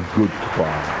 They're a good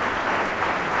choir.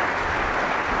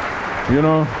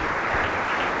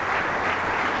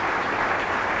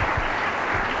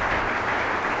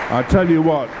 I tell you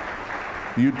what,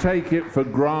 you take it for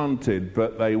granted,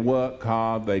 but they work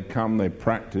hard, they come, they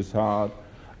practice hard,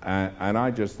 and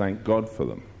I just thank God for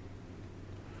them.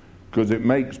 Because it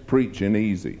makes preaching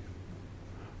easy.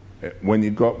 When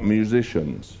you've got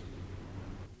musicians.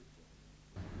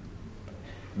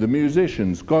 The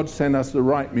musicians, God sent us the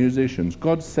right musicians.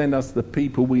 God sent us the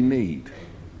people we need.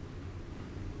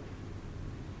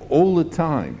 All the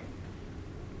time.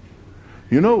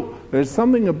 There's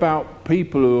something about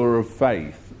people who are of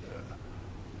faith.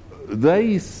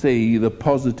 They see the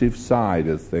positive side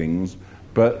of things,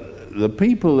 but the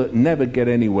people that never get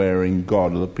anywhere in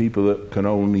God are the people that can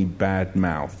only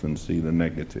badmouth and see the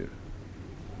negative.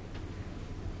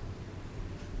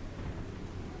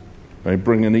 They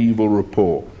bring an evil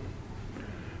report.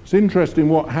 It's interesting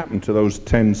what happened to those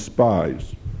 10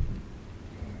 spies.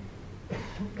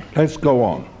 Let's go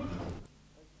on.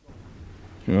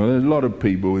 There's a lot of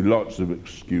people with lots of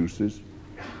excuses.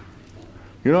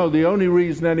 The only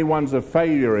reason anyone's a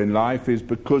failure in life is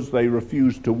because they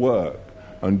refuse to work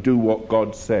and do what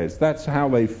God says. That's how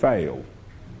they fail.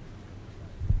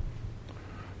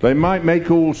 They might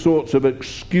make all sorts of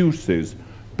excuses,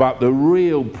 but the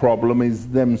real problem is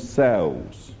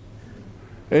themselves.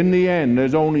 In the end,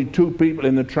 there's only two people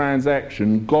in the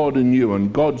transaction, God and you,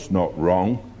 and God's not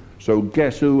wrong, so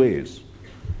guess who is?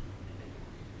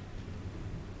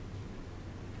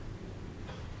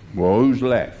 Well, who's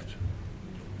left?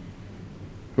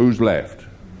 Who's left?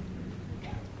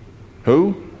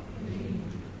 Who?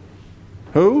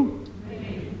 Who?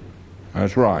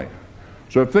 That's right.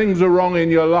 So if things are wrong in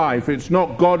your life, it's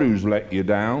not God who's let you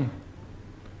down.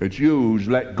 It's you who's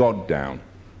let God down.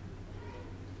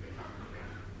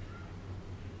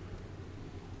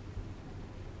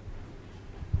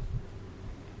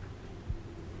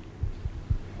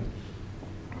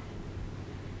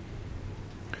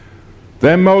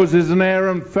 Then Moses and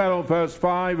Aaron fell, verse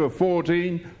 5 of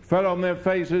 14, fell on their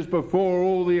faces before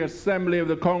all the assembly of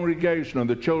the congregation of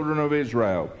the children of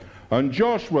Israel. And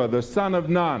Joshua, the son of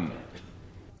Nun,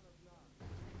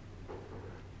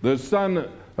 the son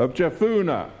of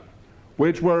Jephunneh,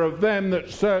 which were of them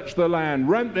that searched the land,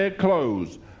 rent their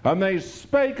clothes, and they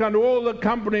spake unto all the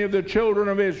company of the children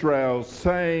of Israel,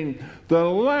 saying, the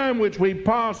land which we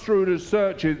passed through to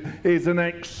search it is an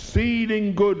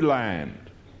exceeding good land.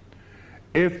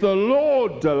 If the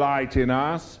Lord delight in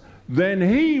us, then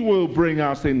he will bring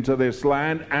us into this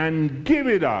land and give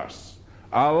it us,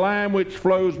 a land which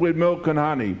flows with milk and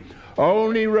honey.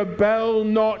 Only rebel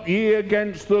not ye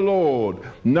against the Lord,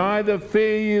 neither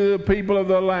fear ye the people of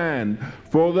the land,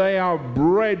 for they are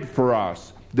bread for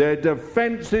us. Their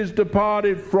defense is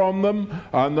departed from them,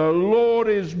 and the Lord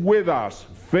is with us.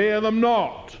 Fear them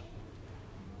not.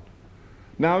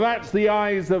 Now that's the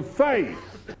eyes of faith.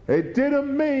 It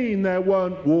didn't mean there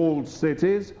weren't walled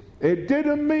cities. It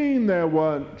didn't mean there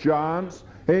weren't giants.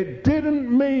 It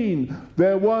didn't mean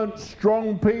there weren't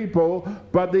strong people,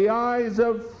 but the eyes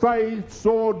of faith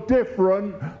saw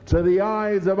different to the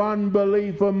eyes of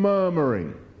unbelief and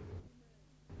murmuring.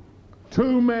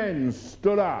 Two men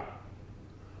stood up,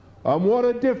 and what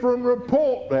a different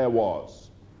report there was.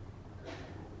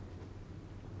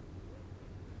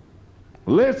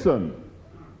 Listen.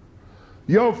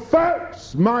 Your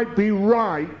facts might be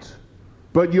right,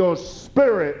 but your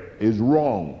spirit is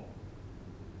wrong.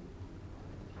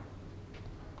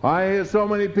 I hear so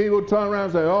many people turn around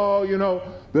and say, oh, you know,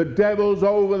 the devil's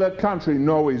over the country.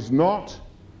 No, he's not.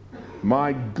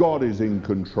 My God is in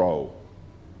control.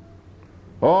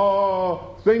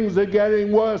 Oh, things are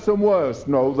getting worse and worse.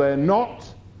 No, they're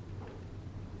not.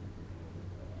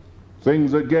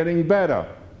 Things are getting better.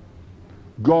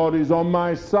 God is on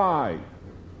my side.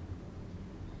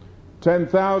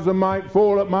 10,000 might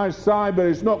fall at my side, but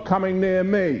it's not coming near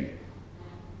me.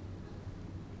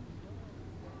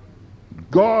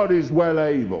 God is well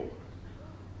able.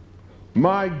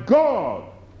 My God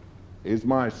is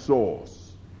my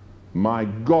source. My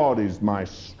God is my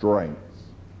strength.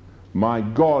 My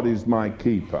God is my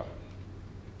keeper.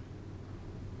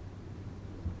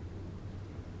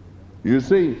 You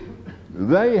see,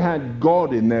 they had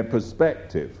God in their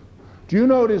perspective. Do you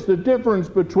notice the difference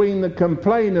between the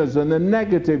complainers and the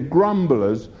negative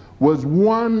grumblers was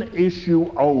one issue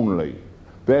only: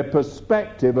 their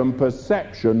perspective and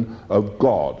perception of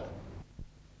God.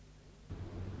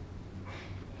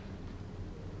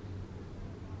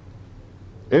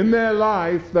 In their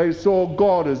life, they saw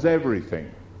God as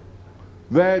everything.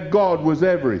 Their God was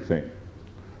everything.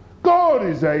 God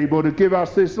is able to give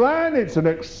us this land. It's an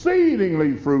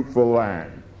exceedingly fruitful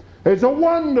land. It's a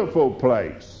wonderful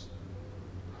place.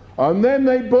 And then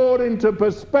they brought into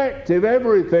perspective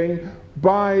everything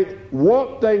by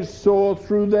what they saw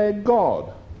through their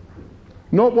God.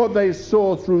 Not what they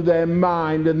saw through their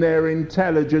mind and their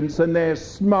intelligence and their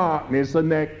smartness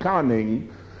and their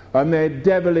cunning and their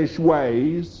devilish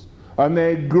ways and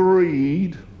their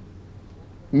greed.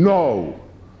 No,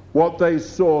 what they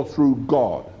saw through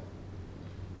God.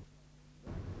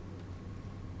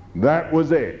 That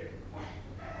was it.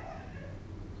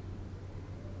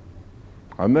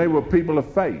 And they were people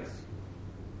of faith.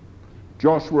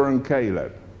 Joshua and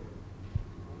Caleb.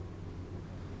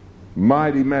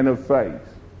 Mighty men of faith.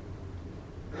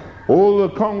 All the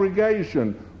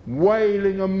congregation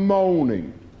wailing and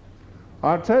moaning.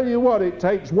 I'll tell you what, it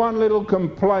takes one little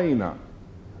complainer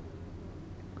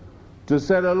to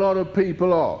set a lot of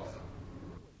people off.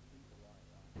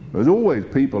 There's always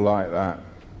people like that.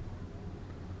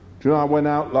 Do you know, I went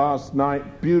out last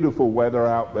night, beautiful weather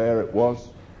out there it was.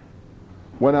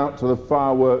 Went out to the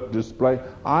firework display.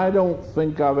 I don't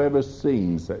think I've ever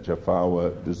seen such a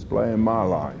firework display in my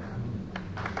life.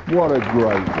 What a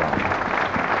great one.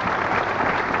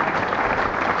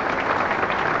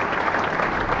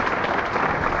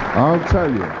 I'll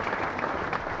tell you,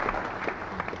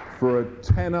 for a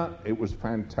tenner, it was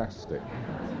fantastic.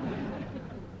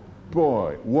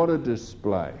 Boy, what a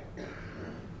display.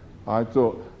 I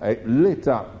thought, it lit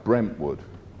up Brentwood.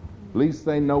 At least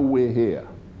they know we're here.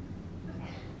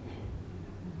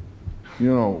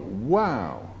 You know,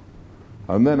 wow.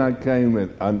 And then I came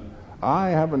in, and I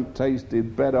haven't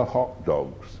tasted better hot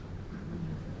dogs.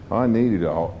 I needed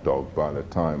a hot dog by the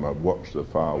time I watched the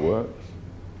fireworks.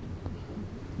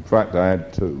 In fact, I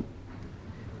had two.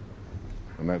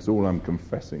 And that's all I'm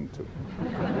confessing to.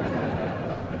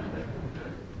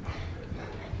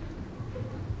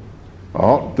 A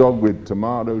hot dog with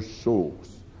tomato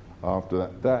sauce. After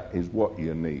that, that is what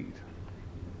you need.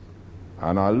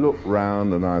 And I looked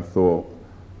round and I thought,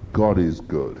 God is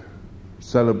good.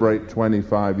 Celebrate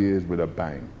 25 years with a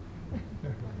bang.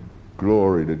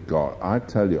 Glory to God. I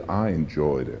tell you, I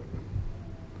enjoyed it.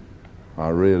 I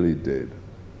really did.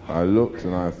 I looked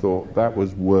and I thought that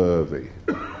was worthy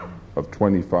of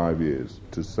 25 years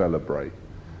to celebrate.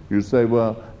 You say,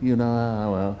 well, you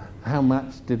know, how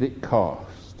much did it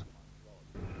cost?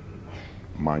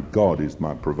 My God is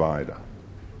my provider.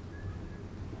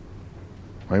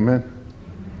 Amen?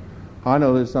 I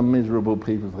know there's some miserable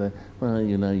people say, well,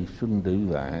 you know, you shouldn't do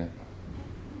that.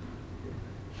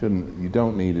 You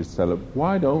don't need to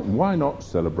celebrate. Why not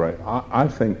celebrate? I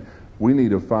think we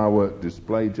need a firework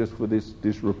display just for this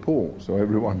report so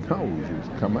everyone knows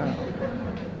it's come out.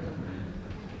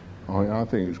 I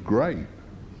think it's great.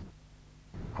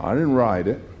 I didn't write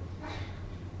it.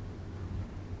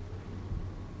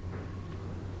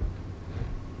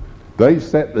 They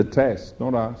set the test,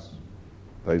 not us.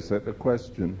 They set the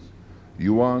questions.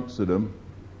 You answered them.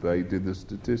 They did the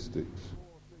statistics.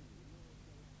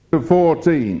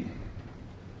 14.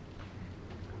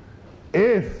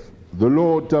 If the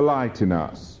Lord delight in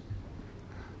us.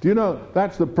 Do you know,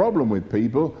 that's the problem with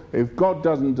people. If God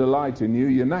doesn't delight in you,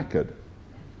 you're knackered.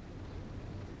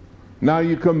 Now,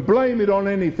 you can blame it on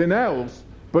anything else,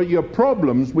 but your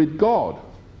problem's with God.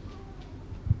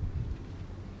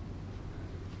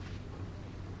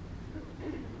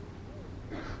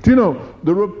 Do you know,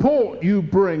 the report you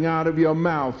bring out of your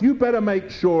mouth, you better make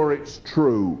sure it's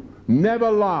true. Never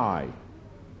lie.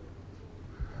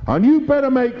 And you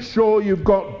better make sure you've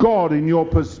got God in your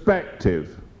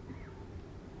perspective.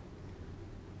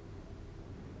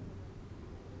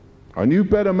 And you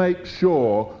better make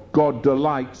sure God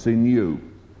delights in you.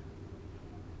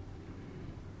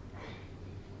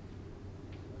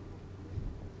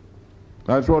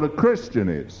 That's what a Christian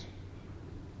is.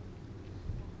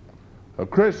 A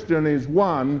Christian is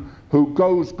one who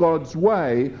goes God's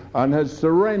way and has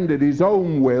surrendered his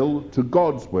own will to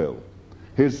God's will.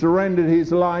 He's surrendered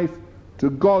his life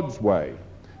to God's way.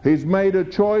 He's made a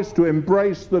choice to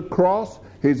embrace the cross.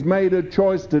 He's made a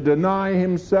choice to deny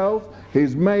himself.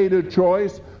 He's made a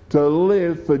choice to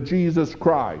live for Jesus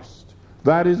Christ.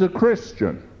 That is a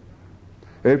Christian.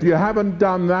 If you haven't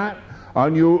done that,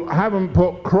 and you haven't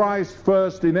put Christ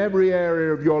first in every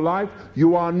area of your life,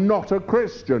 you are not a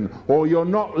Christian, or you're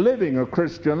not living a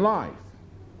Christian life.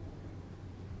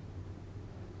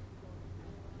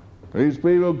 These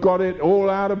people got it all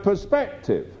out of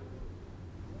perspective.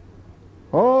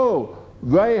 Oh,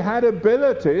 they had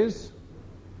abilities,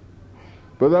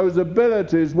 but those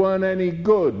abilities weren't any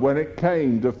good when it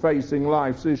came to facing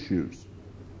life's issues.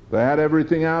 They had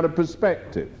everything out of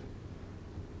perspective.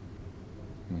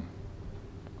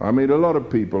 I meet a lot of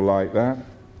people like that.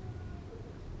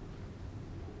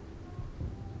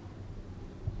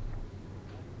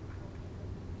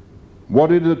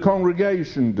 What did the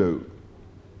congregation do?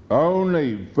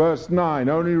 Only, verse 9,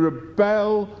 only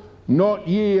rebel not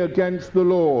ye against the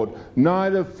Lord,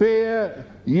 neither fear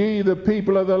ye the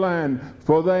people of the land,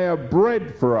 for they are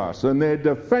bread for us, and their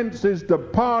defences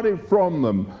departed from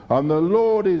them, and the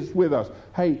Lord is with us.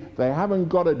 Hey, they haven't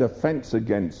got a defence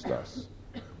against us.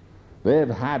 They've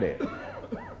had it.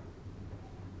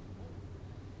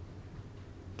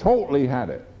 Totally had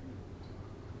it.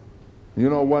 You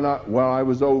know, when I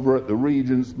was over at the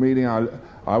Regents meeting,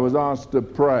 I was asked to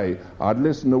pray. I'd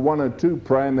listened to one or two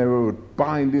pray, and they were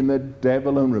binding the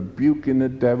devil and rebuking the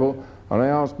devil. And they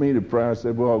asked me to pray. I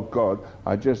said, well, God,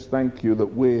 I just thank you that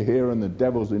we're here and the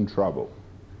devil's in trouble.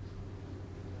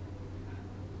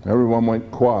 Everyone went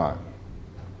quiet.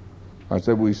 I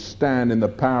said, we stand in the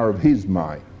power of his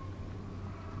might.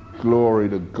 Glory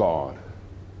to God.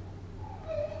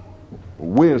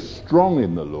 We're strong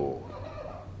in the Lord.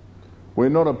 We're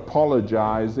not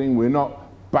apologizing. We're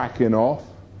not backing off.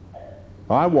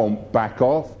 I won't back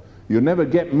off. You'll never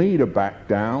get me to back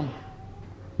down.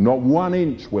 Not 1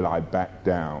 inch will I back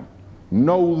down.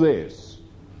 Know this.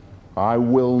 I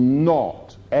will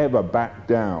not ever back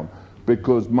down,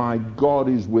 because my God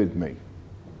is with me.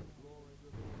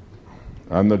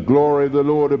 And the glory of the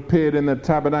Lord appeared in the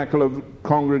tabernacle of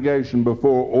congregation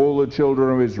before all the children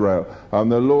of Israel.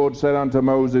 And the Lord said unto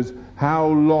Moses, how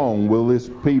long will this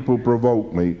people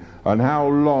provoke me? And how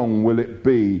long will it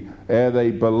be ere they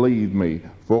believe me?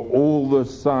 For all the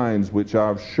signs which I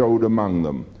have showed among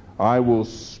them, I will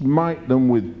smite them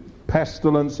with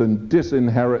pestilence and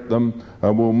disinherit them,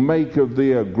 and will make of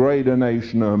thee a greater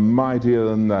nation and mightier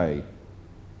than they.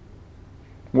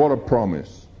 What a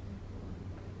promise.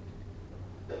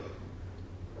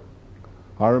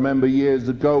 I remember years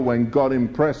ago when God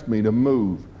impressed me to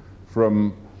move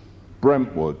from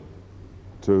Brentwood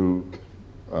to,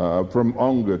 from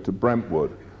Ongar to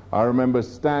Brentwood. I remember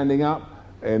standing up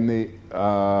in the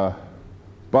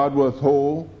Budworth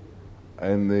Hall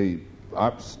in the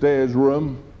upstairs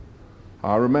room.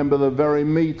 I remember the very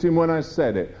meeting when I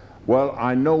said it. Well,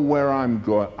 I know where I'm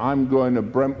going. I'm going to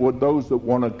Brentwood. Those that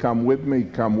want to come with me,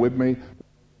 come with me.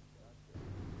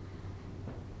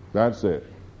 That's it.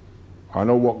 I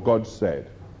know what God said.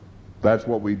 That's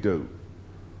what we do.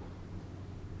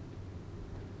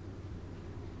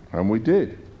 And we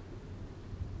did.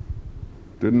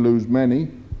 Didn't lose many.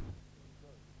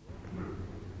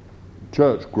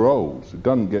 Church grows. It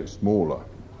doesn't get smaller.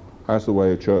 That's the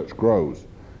way a church grows.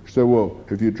 So, well,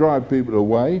 if you drive people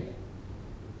away,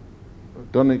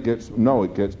 doesn't it get... No,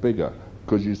 it gets bigger.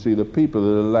 Because you see, the people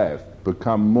that are left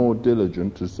become more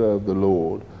diligent to serve the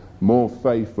Lord, more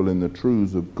faithful in the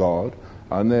truths of God,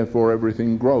 and therefore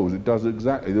everything grows. It does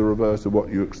exactly the reverse of what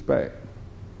you expect.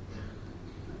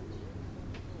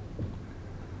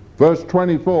 Verse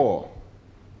 24.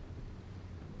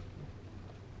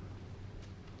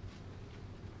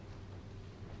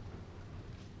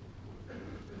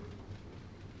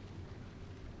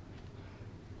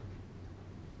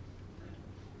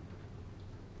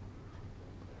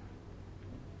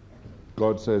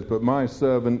 God says, but my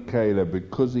servant Caleb,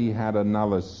 because he had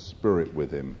another spirit with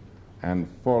him, and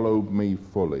followed me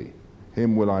fully,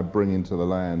 him will I bring into the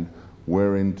land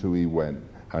whereinto he went,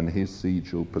 and his seed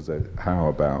shall possess. How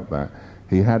about that?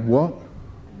 He had what?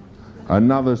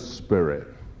 Another spirit.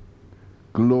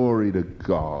 Glory to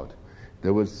God.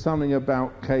 There was something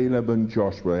about Caleb and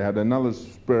Joshua. They had another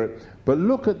spirit. But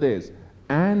look at this.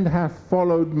 And hath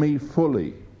followed me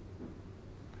fully.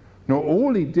 Now,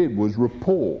 all he did was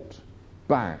report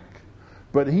back.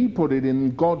 But he put it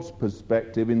in God's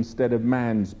perspective instead of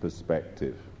man's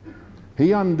perspective.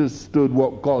 He understood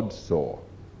what God saw.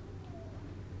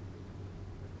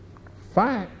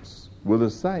 Facts were the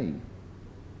same.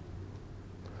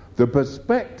 The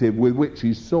perspective with which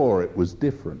he saw it was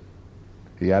different.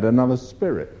 He had another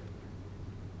spirit.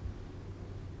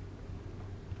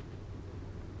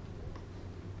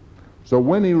 So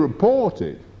when he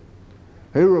reported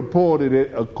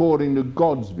it according to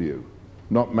God's view,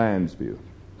 not man's view.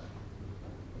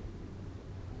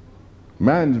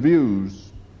 Man's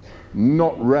view's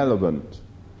not relevant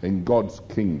in God's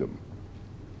kingdom.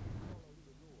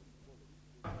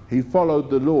 He followed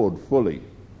the Lord fully.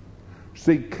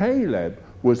 See, Caleb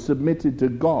was submitted to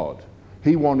God.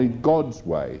 He wanted God's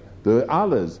way. The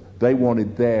others, they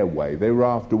wanted their way. They were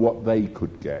after what they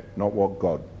could get, not what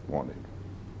God wanted.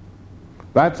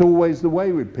 That's always the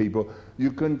way with people.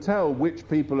 You can tell which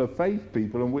people are faith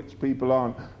people and which people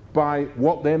aren't by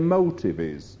what their motive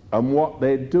is and what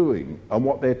they're doing and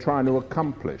what they're trying to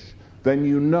accomplish. Then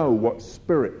you know what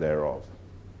spirit they're of.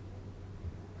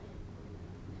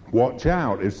 Watch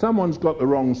out. If someone's got the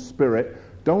wrong spirit,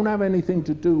 don't have anything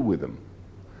to do with them.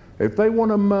 If they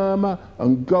want to murmur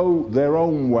and go their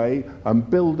own way and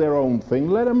build their own thing,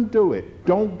 let them do it.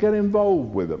 Don't get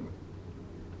involved with them.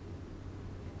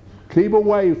 Keep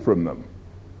away from them.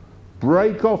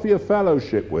 Break off your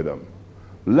fellowship with them.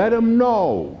 Let them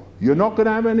know you're not going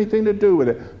to have anything to do with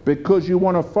it because you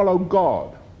want to follow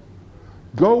God.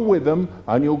 Go with them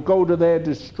and you'll go to their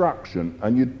destruction,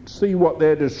 and you see what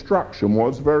their destruction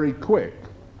was very quick.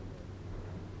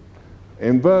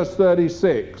 In verse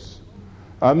 36,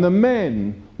 and the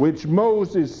men which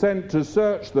Moses sent to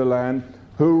search the land,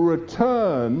 who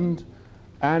returned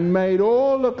and made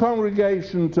all the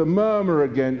congregation to murmur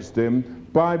against him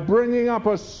by bringing up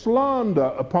a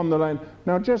slander upon the land.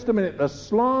 Now just a minute, the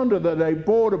slander that they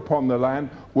brought upon the land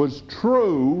was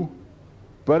true,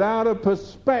 but out of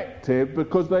perspective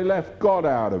because they left God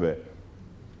out of it.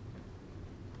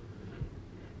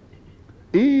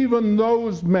 Even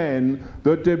those men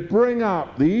that did bring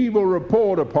up the evil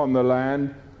report upon the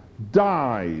land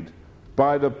died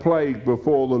by the plague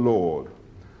before the Lord.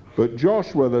 But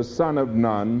Joshua the son of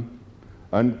Nun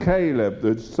and Caleb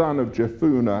the son of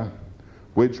Jephunneh,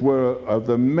 which were of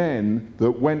the men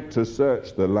that went to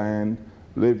search the land,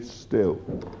 lived still.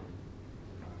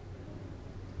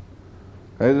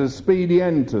 There's a speedy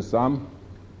end to some.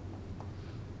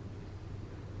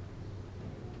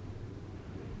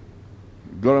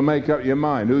 You've got to make up your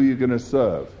mind who you're going to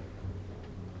serve.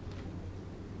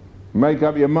 Make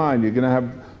up your mind you're going to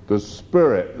have the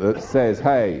spirit that says,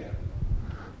 hey,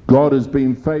 God has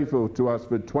been faithful to us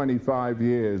for 25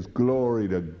 years. Glory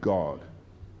to God.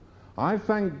 I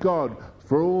thank God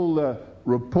for all the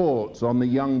reports on the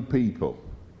young people.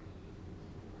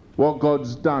 What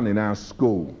God's done in our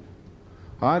school.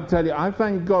 I tell you, I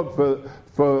thank God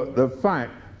for the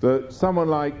fact that someone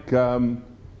like Tom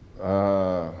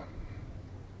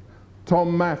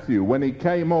Matthew, when he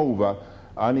came over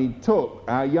and he took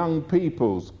our young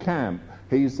people's camp,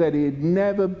 he said he had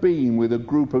never been with a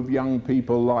group of young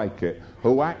people like it,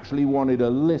 who actually wanted to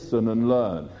listen and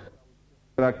learn.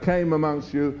 But I came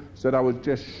amongst you, said I was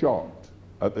just shocked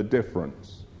at the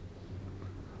difference.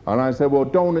 And I said, well,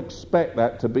 don't expect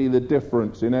that to be the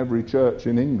difference in every church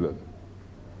in England.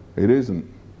 It isn't.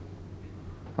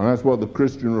 And that's what the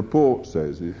Christian Report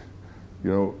says. You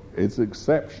know, it's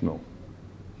exceptional.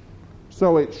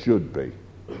 So it should be.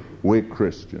 We're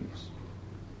Christians.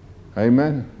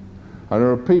 Amen? And there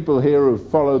are people here who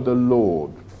follow the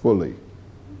Lord fully.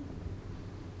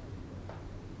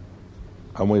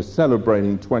 And we're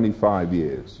celebrating 25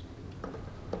 years.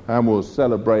 And we'll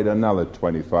celebrate another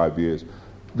 25 years.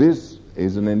 This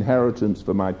is an inheritance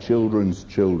for my children's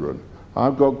children.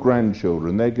 I've got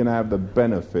grandchildren. They're going to have the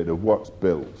benefit of what's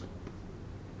built.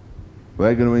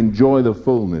 They're going to enjoy the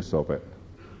fullness of it.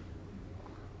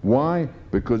 Why?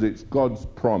 Because it's God's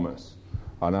promise.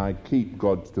 And I keep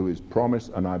God to his promise,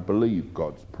 and I believe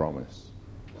God's promise.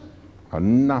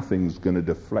 And nothing's going to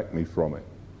deflect me from it.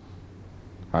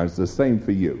 And it's the same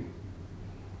for you.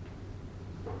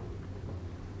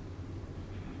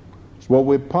 It's what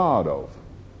we're part of.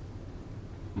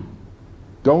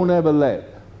 Don't ever let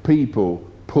people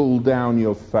pull down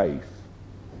your faith.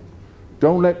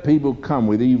 Don't let people come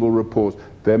with evil reports.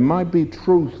 There might be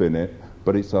truth in it,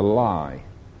 but it's a lie.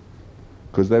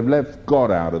 because they've left God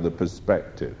out of the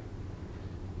perspective.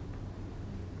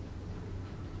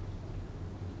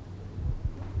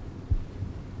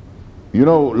 You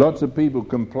know, lots of people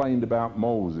complained about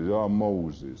Moses. Oh,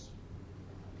 Moses,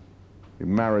 he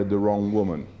married the wrong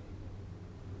woman.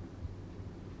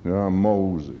 Oh,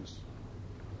 Moses,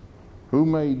 who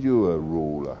made you a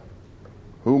ruler?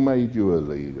 Who made you a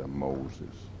leader,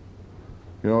 Moses?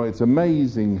 You know, it's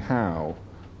amazing how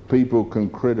people can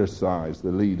criticize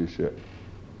the leadership.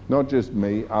 Not just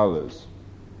me, others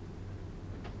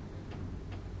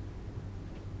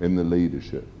in the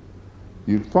leadership.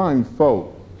 You find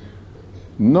folk,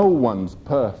 no one's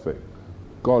perfect.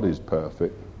 God is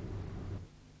perfect.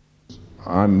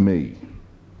 I'm me.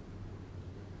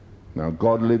 Now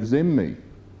God lives in me.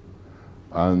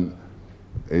 And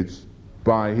it's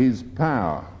by his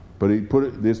power. But he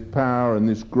put this power and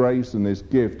this grace and this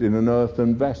gift in an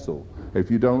earthen vessel.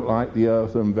 If you don't like the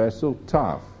earthen vessel,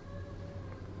 tough.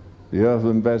 The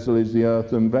earthen vessel is the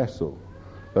earthen vessel.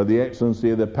 That the excellency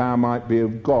of the power might be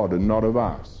of God and not of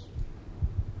us.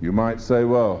 You might say,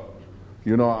 well,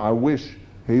 you know, I wish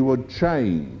he would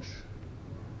change.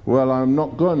 Well, I'm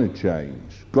not going to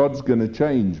change. God's going to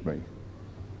change me.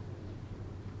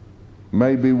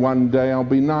 Maybe one day I'll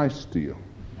be nice to you.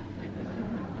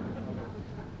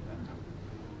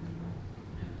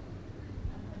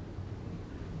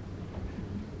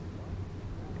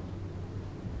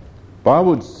 But I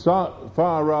would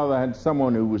far rather have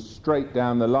someone who was straight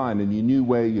down the line and you knew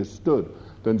where you stood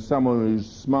than someone who's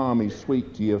smarmy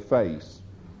sweet to your face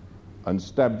and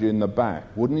stabbed you in the back,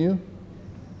 wouldn't you?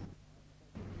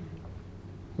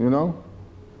 You know?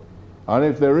 And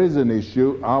if there is an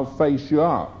issue, I'll face you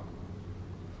up.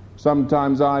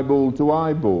 Sometimes eyeball to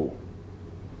eyeball.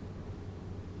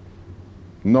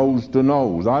 Nose to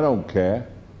nose, I don't care.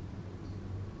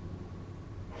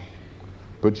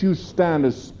 But you stand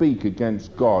and speak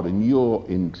against God and you're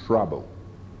in trouble.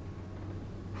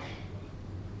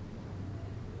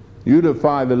 You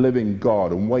defy the living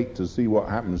God and wait to see what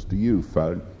happens to you,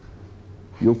 folk.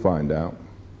 You'll find out.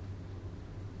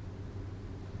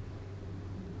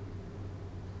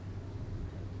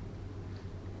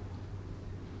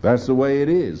 That's the way it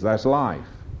is. That's life.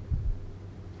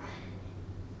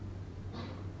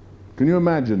 Can you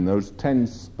imagine those 10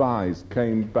 spies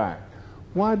came back?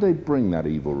 Why did they bring that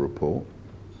evil report?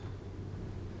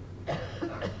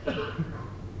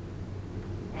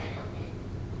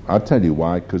 I'll tell you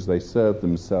why, because they served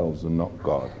themselves and not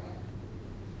God.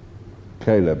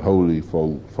 Caleb wholly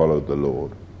followed the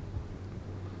Lord.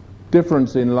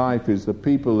 Difference in life is the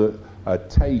people that are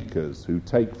takers, who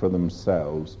take for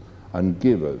themselves, and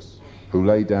givers, who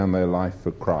lay down their life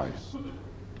for Christ.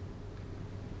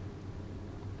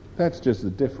 That's just the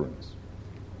difference.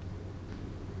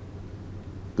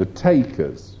 The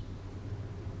takers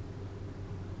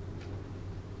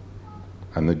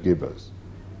and the givers.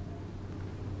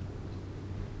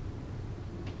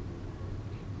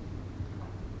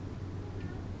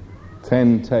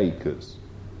 Ten takers,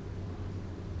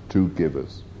 2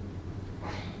 givers.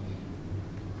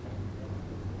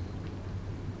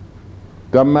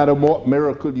 Doesn't matter what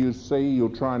miracle you see,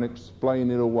 you'll try and explain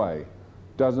it away.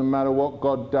 Doesn't matter what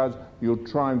God does, you'll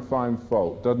try and find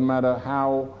fault. Doesn't matter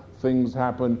how things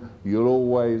happen, you'll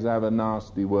always have a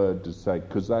nasty word to say,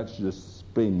 because that's just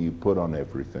spin you put on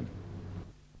everything.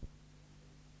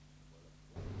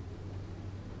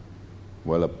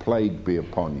 Well, a plague be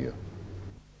upon you.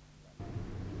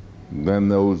 And then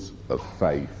those of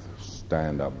faith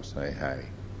stand up and say, hey.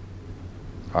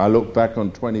 I look back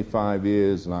on 25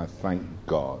 years and I thank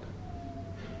God.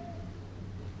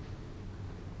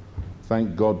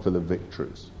 Thank God for the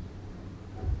victories.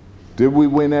 Did we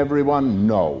win everyone?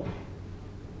 No.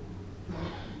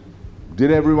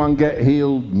 Did everyone get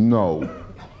healed? No.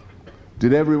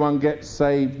 Did everyone get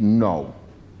saved? No.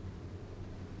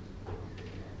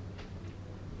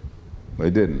 They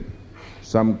didn't.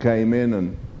 Some came in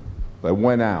and they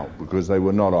went out because they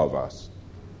were not of us.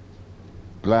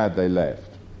 Glad they left.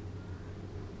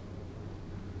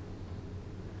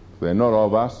 If they're not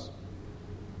of us,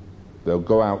 they'll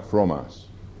go out from us.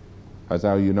 That's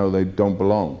how you know they don't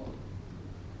belong.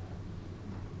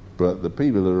 But the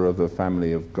people that are of the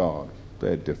family of God,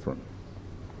 they're different.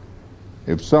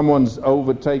 If someone's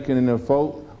overtaken in a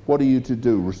fault, what are you to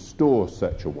do? Restore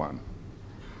such a one.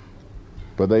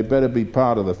 But they better be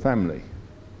part of the family.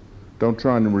 Don't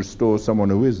try and restore someone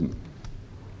who isn't.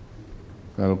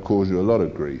 That'll cause you a lot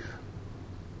of grief.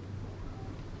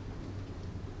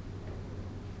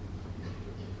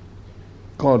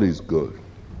 God is good.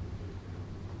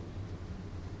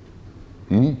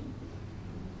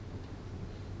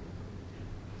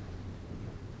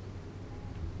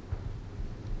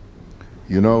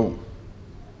 You know,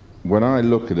 when I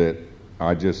look at it,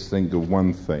 I just think of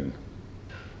one thing.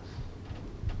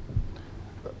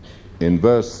 In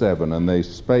verse 7, and they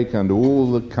spake unto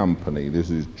all the company, this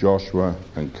is Joshua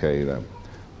and Caleb,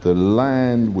 the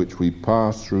land which we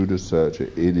passed through to search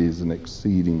it, it is an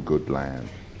exceeding good land.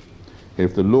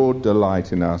 If the Lord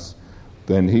delight in us,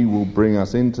 then he will bring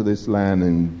us into this land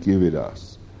and give it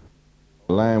us,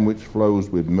 a land which flows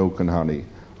with milk and honey.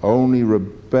 Only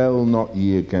rebel not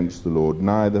ye against the Lord,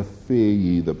 neither fear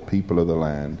ye the people of the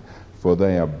land, for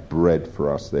they are bread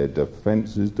for us. Their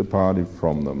defense is departed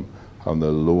from them, and the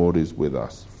Lord is with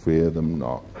us. Fear them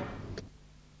not.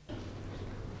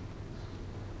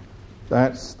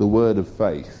 That's the word of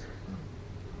faith.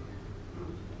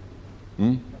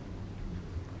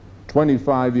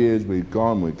 25 years we've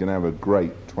gone, we can have a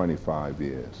great 25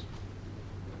 years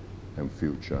in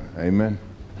future. Amen?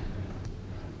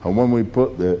 And when we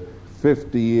put the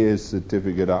 50 years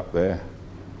certificate up there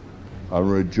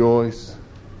and rejoice,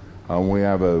 and we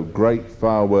have a great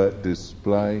firework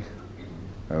display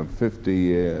and 50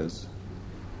 years,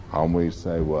 and we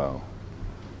say, well,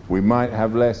 we might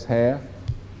have less hair,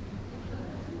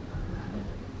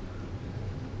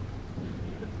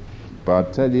 but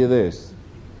I'll tell you this,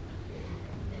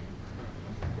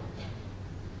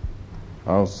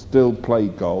 I'll still play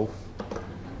golf,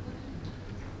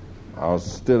 I'll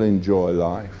still enjoy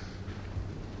life,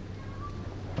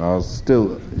 I'll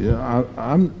still,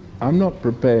 I'm not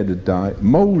prepared to die.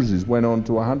 Moses went on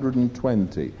to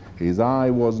 120. His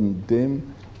eye wasn't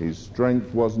dim, his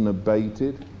strength wasn't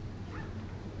abated,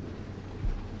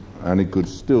 and he could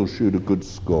still shoot a good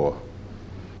score.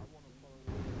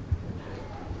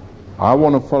 I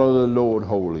want to follow the Lord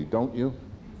wholly, don't you?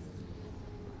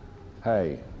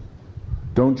 Hey,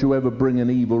 don't you ever bring an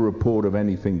evil report of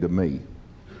anything to me.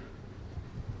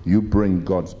 You bring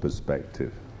God's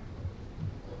perspective.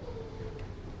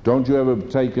 Don't you ever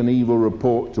take an evil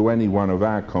report to any one of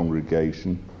our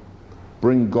congregation.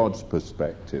 Bring God's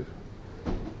perspective.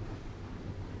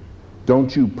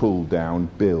 Don't you pull down,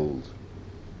 build.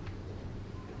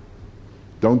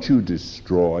 Don't you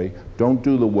destroy. Don't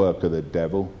do the work of the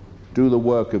devil. Do the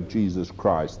work of Jesus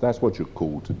Christ. That's what you're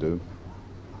called to do.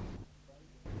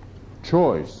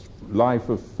 Choice, life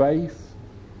of faith,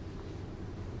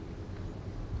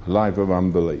 life of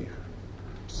unbelief.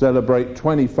 Celebrate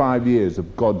 25 years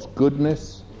of God's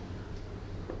goodness.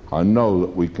 I know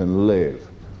that we can live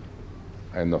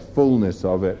in the fullness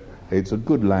of it. It's a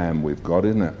good lamb we've got,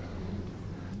 isn't it?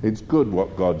 It's good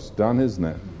what God's done, isn't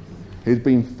it? He's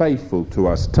been faithful to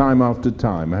us time after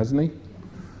time, hasn't he?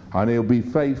 And he'll be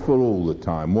faithful all the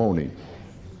time, won't he?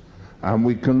 And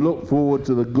we can look forward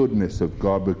to the goodness of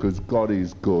God because God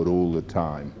is good all the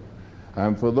time.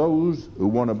 And for those who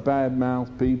want to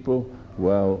badmouth people,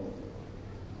 well,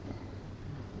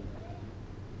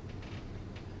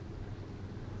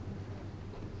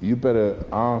 you better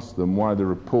ask them why the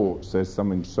report says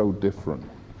something so different.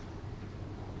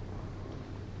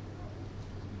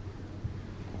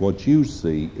 What you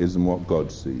see isn't what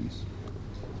God sees.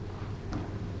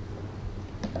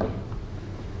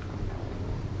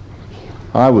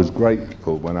 I was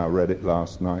grateful when I read it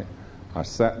last night. I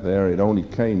sat there, it only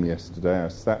came yesterday, I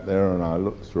sat there and I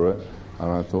looked through it and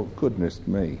I thought, goodness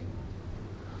me.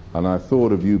 And I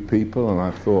thought of you people and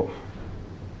I thought,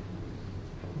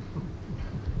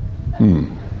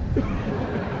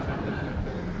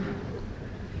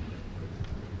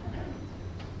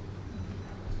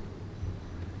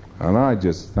 And I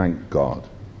just thank God.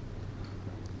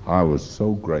 I was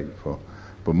so grateful.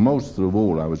 But most of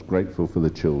all, I was grateful for the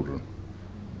children.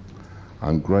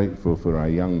 I'm grateful for our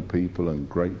young people and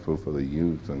grateful for the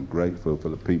youth and grateful for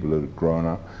the people that have grown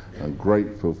up and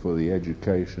grateful for the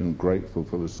education, grateful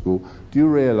for the school. Do you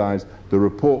realize the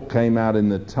report came out in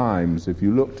the Times? If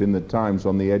you looked in the Times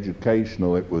on the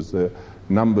educational, it was the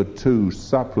number 2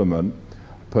 supplement.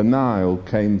 Peniel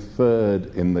came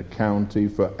 3rd in the county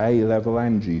for A-level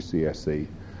and GCSE.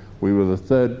 We were the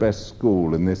 3rd best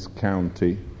school in this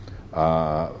county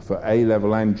for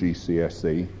A-level and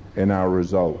GCSE in our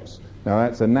results. Now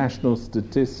that's a national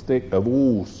statistic of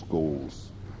all schools,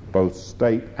 both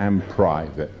state and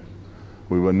private.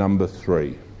 We were number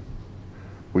 3.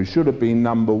 We should have been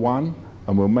number 1,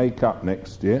 and we'll make up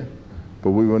next year,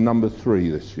 but we were number 3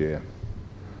 this year.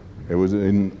 It was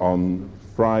on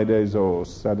Friday's or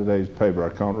Saturday's paper,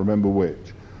 I can't remember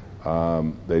which.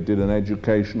 They did an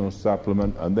educational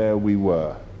supplement, and there we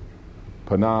were,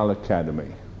 Peniel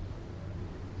Academy.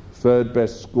 3rd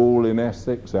best school in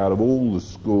Essex out of all the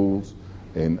schools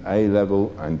in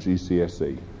A-level and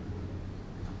GCSE.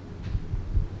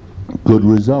 Good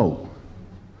result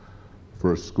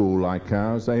for a school like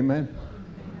ours, amen?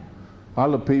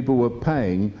 Other people were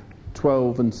paying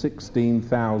 12 and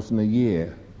 16,000 a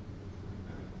year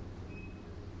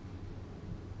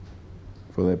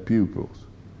for their pupils.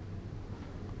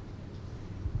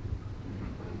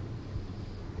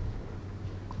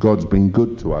 God's been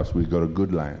good to us. We've got a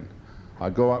good land.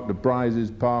 I go up to Bryces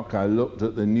Park, I looked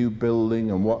at the new building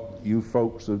and what you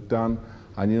folks have done,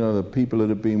 and you know, the people that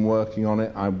have been working on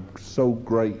it, I'm so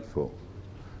grateful.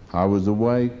 I was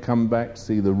away, come back,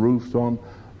 see the roofs on,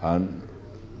 and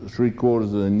 3/4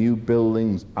 of the new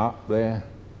buildings up there.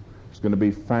 It's going to be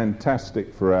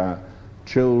fantastic for our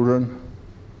children.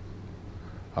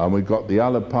 And we've got the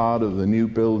other part of the new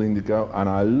building to go, and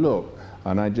I look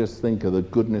and I just think of the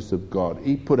goodness of God.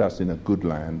 He put us in a good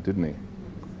land, didn't he?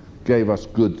 Gave us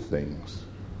good things,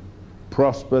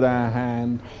 prospered our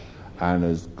hand, and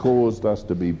has caused us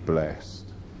to be blessed.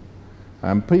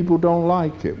 And people don't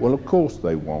like it. Well, of course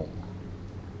they won't.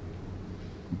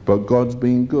 But God's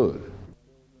been good.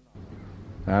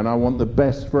 And I want the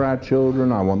best for our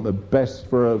children. I want the best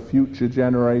for our future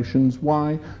generations.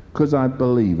 Why? Because I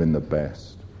believe in the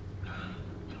best.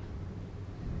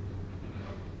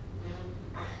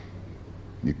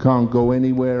 You can't go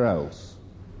anywhere else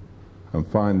and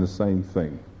find the same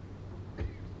thing.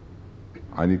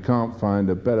 And you can't find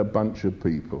a better bunch of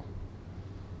people.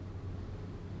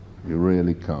 You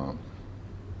really can't.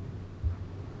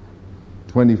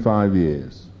 25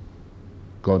 years,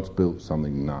 God's built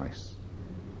something nice.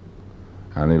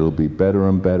 And it'll be better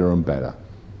and better and better.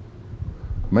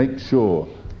 Make sure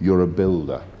you're a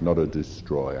builder, not a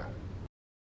destroyer.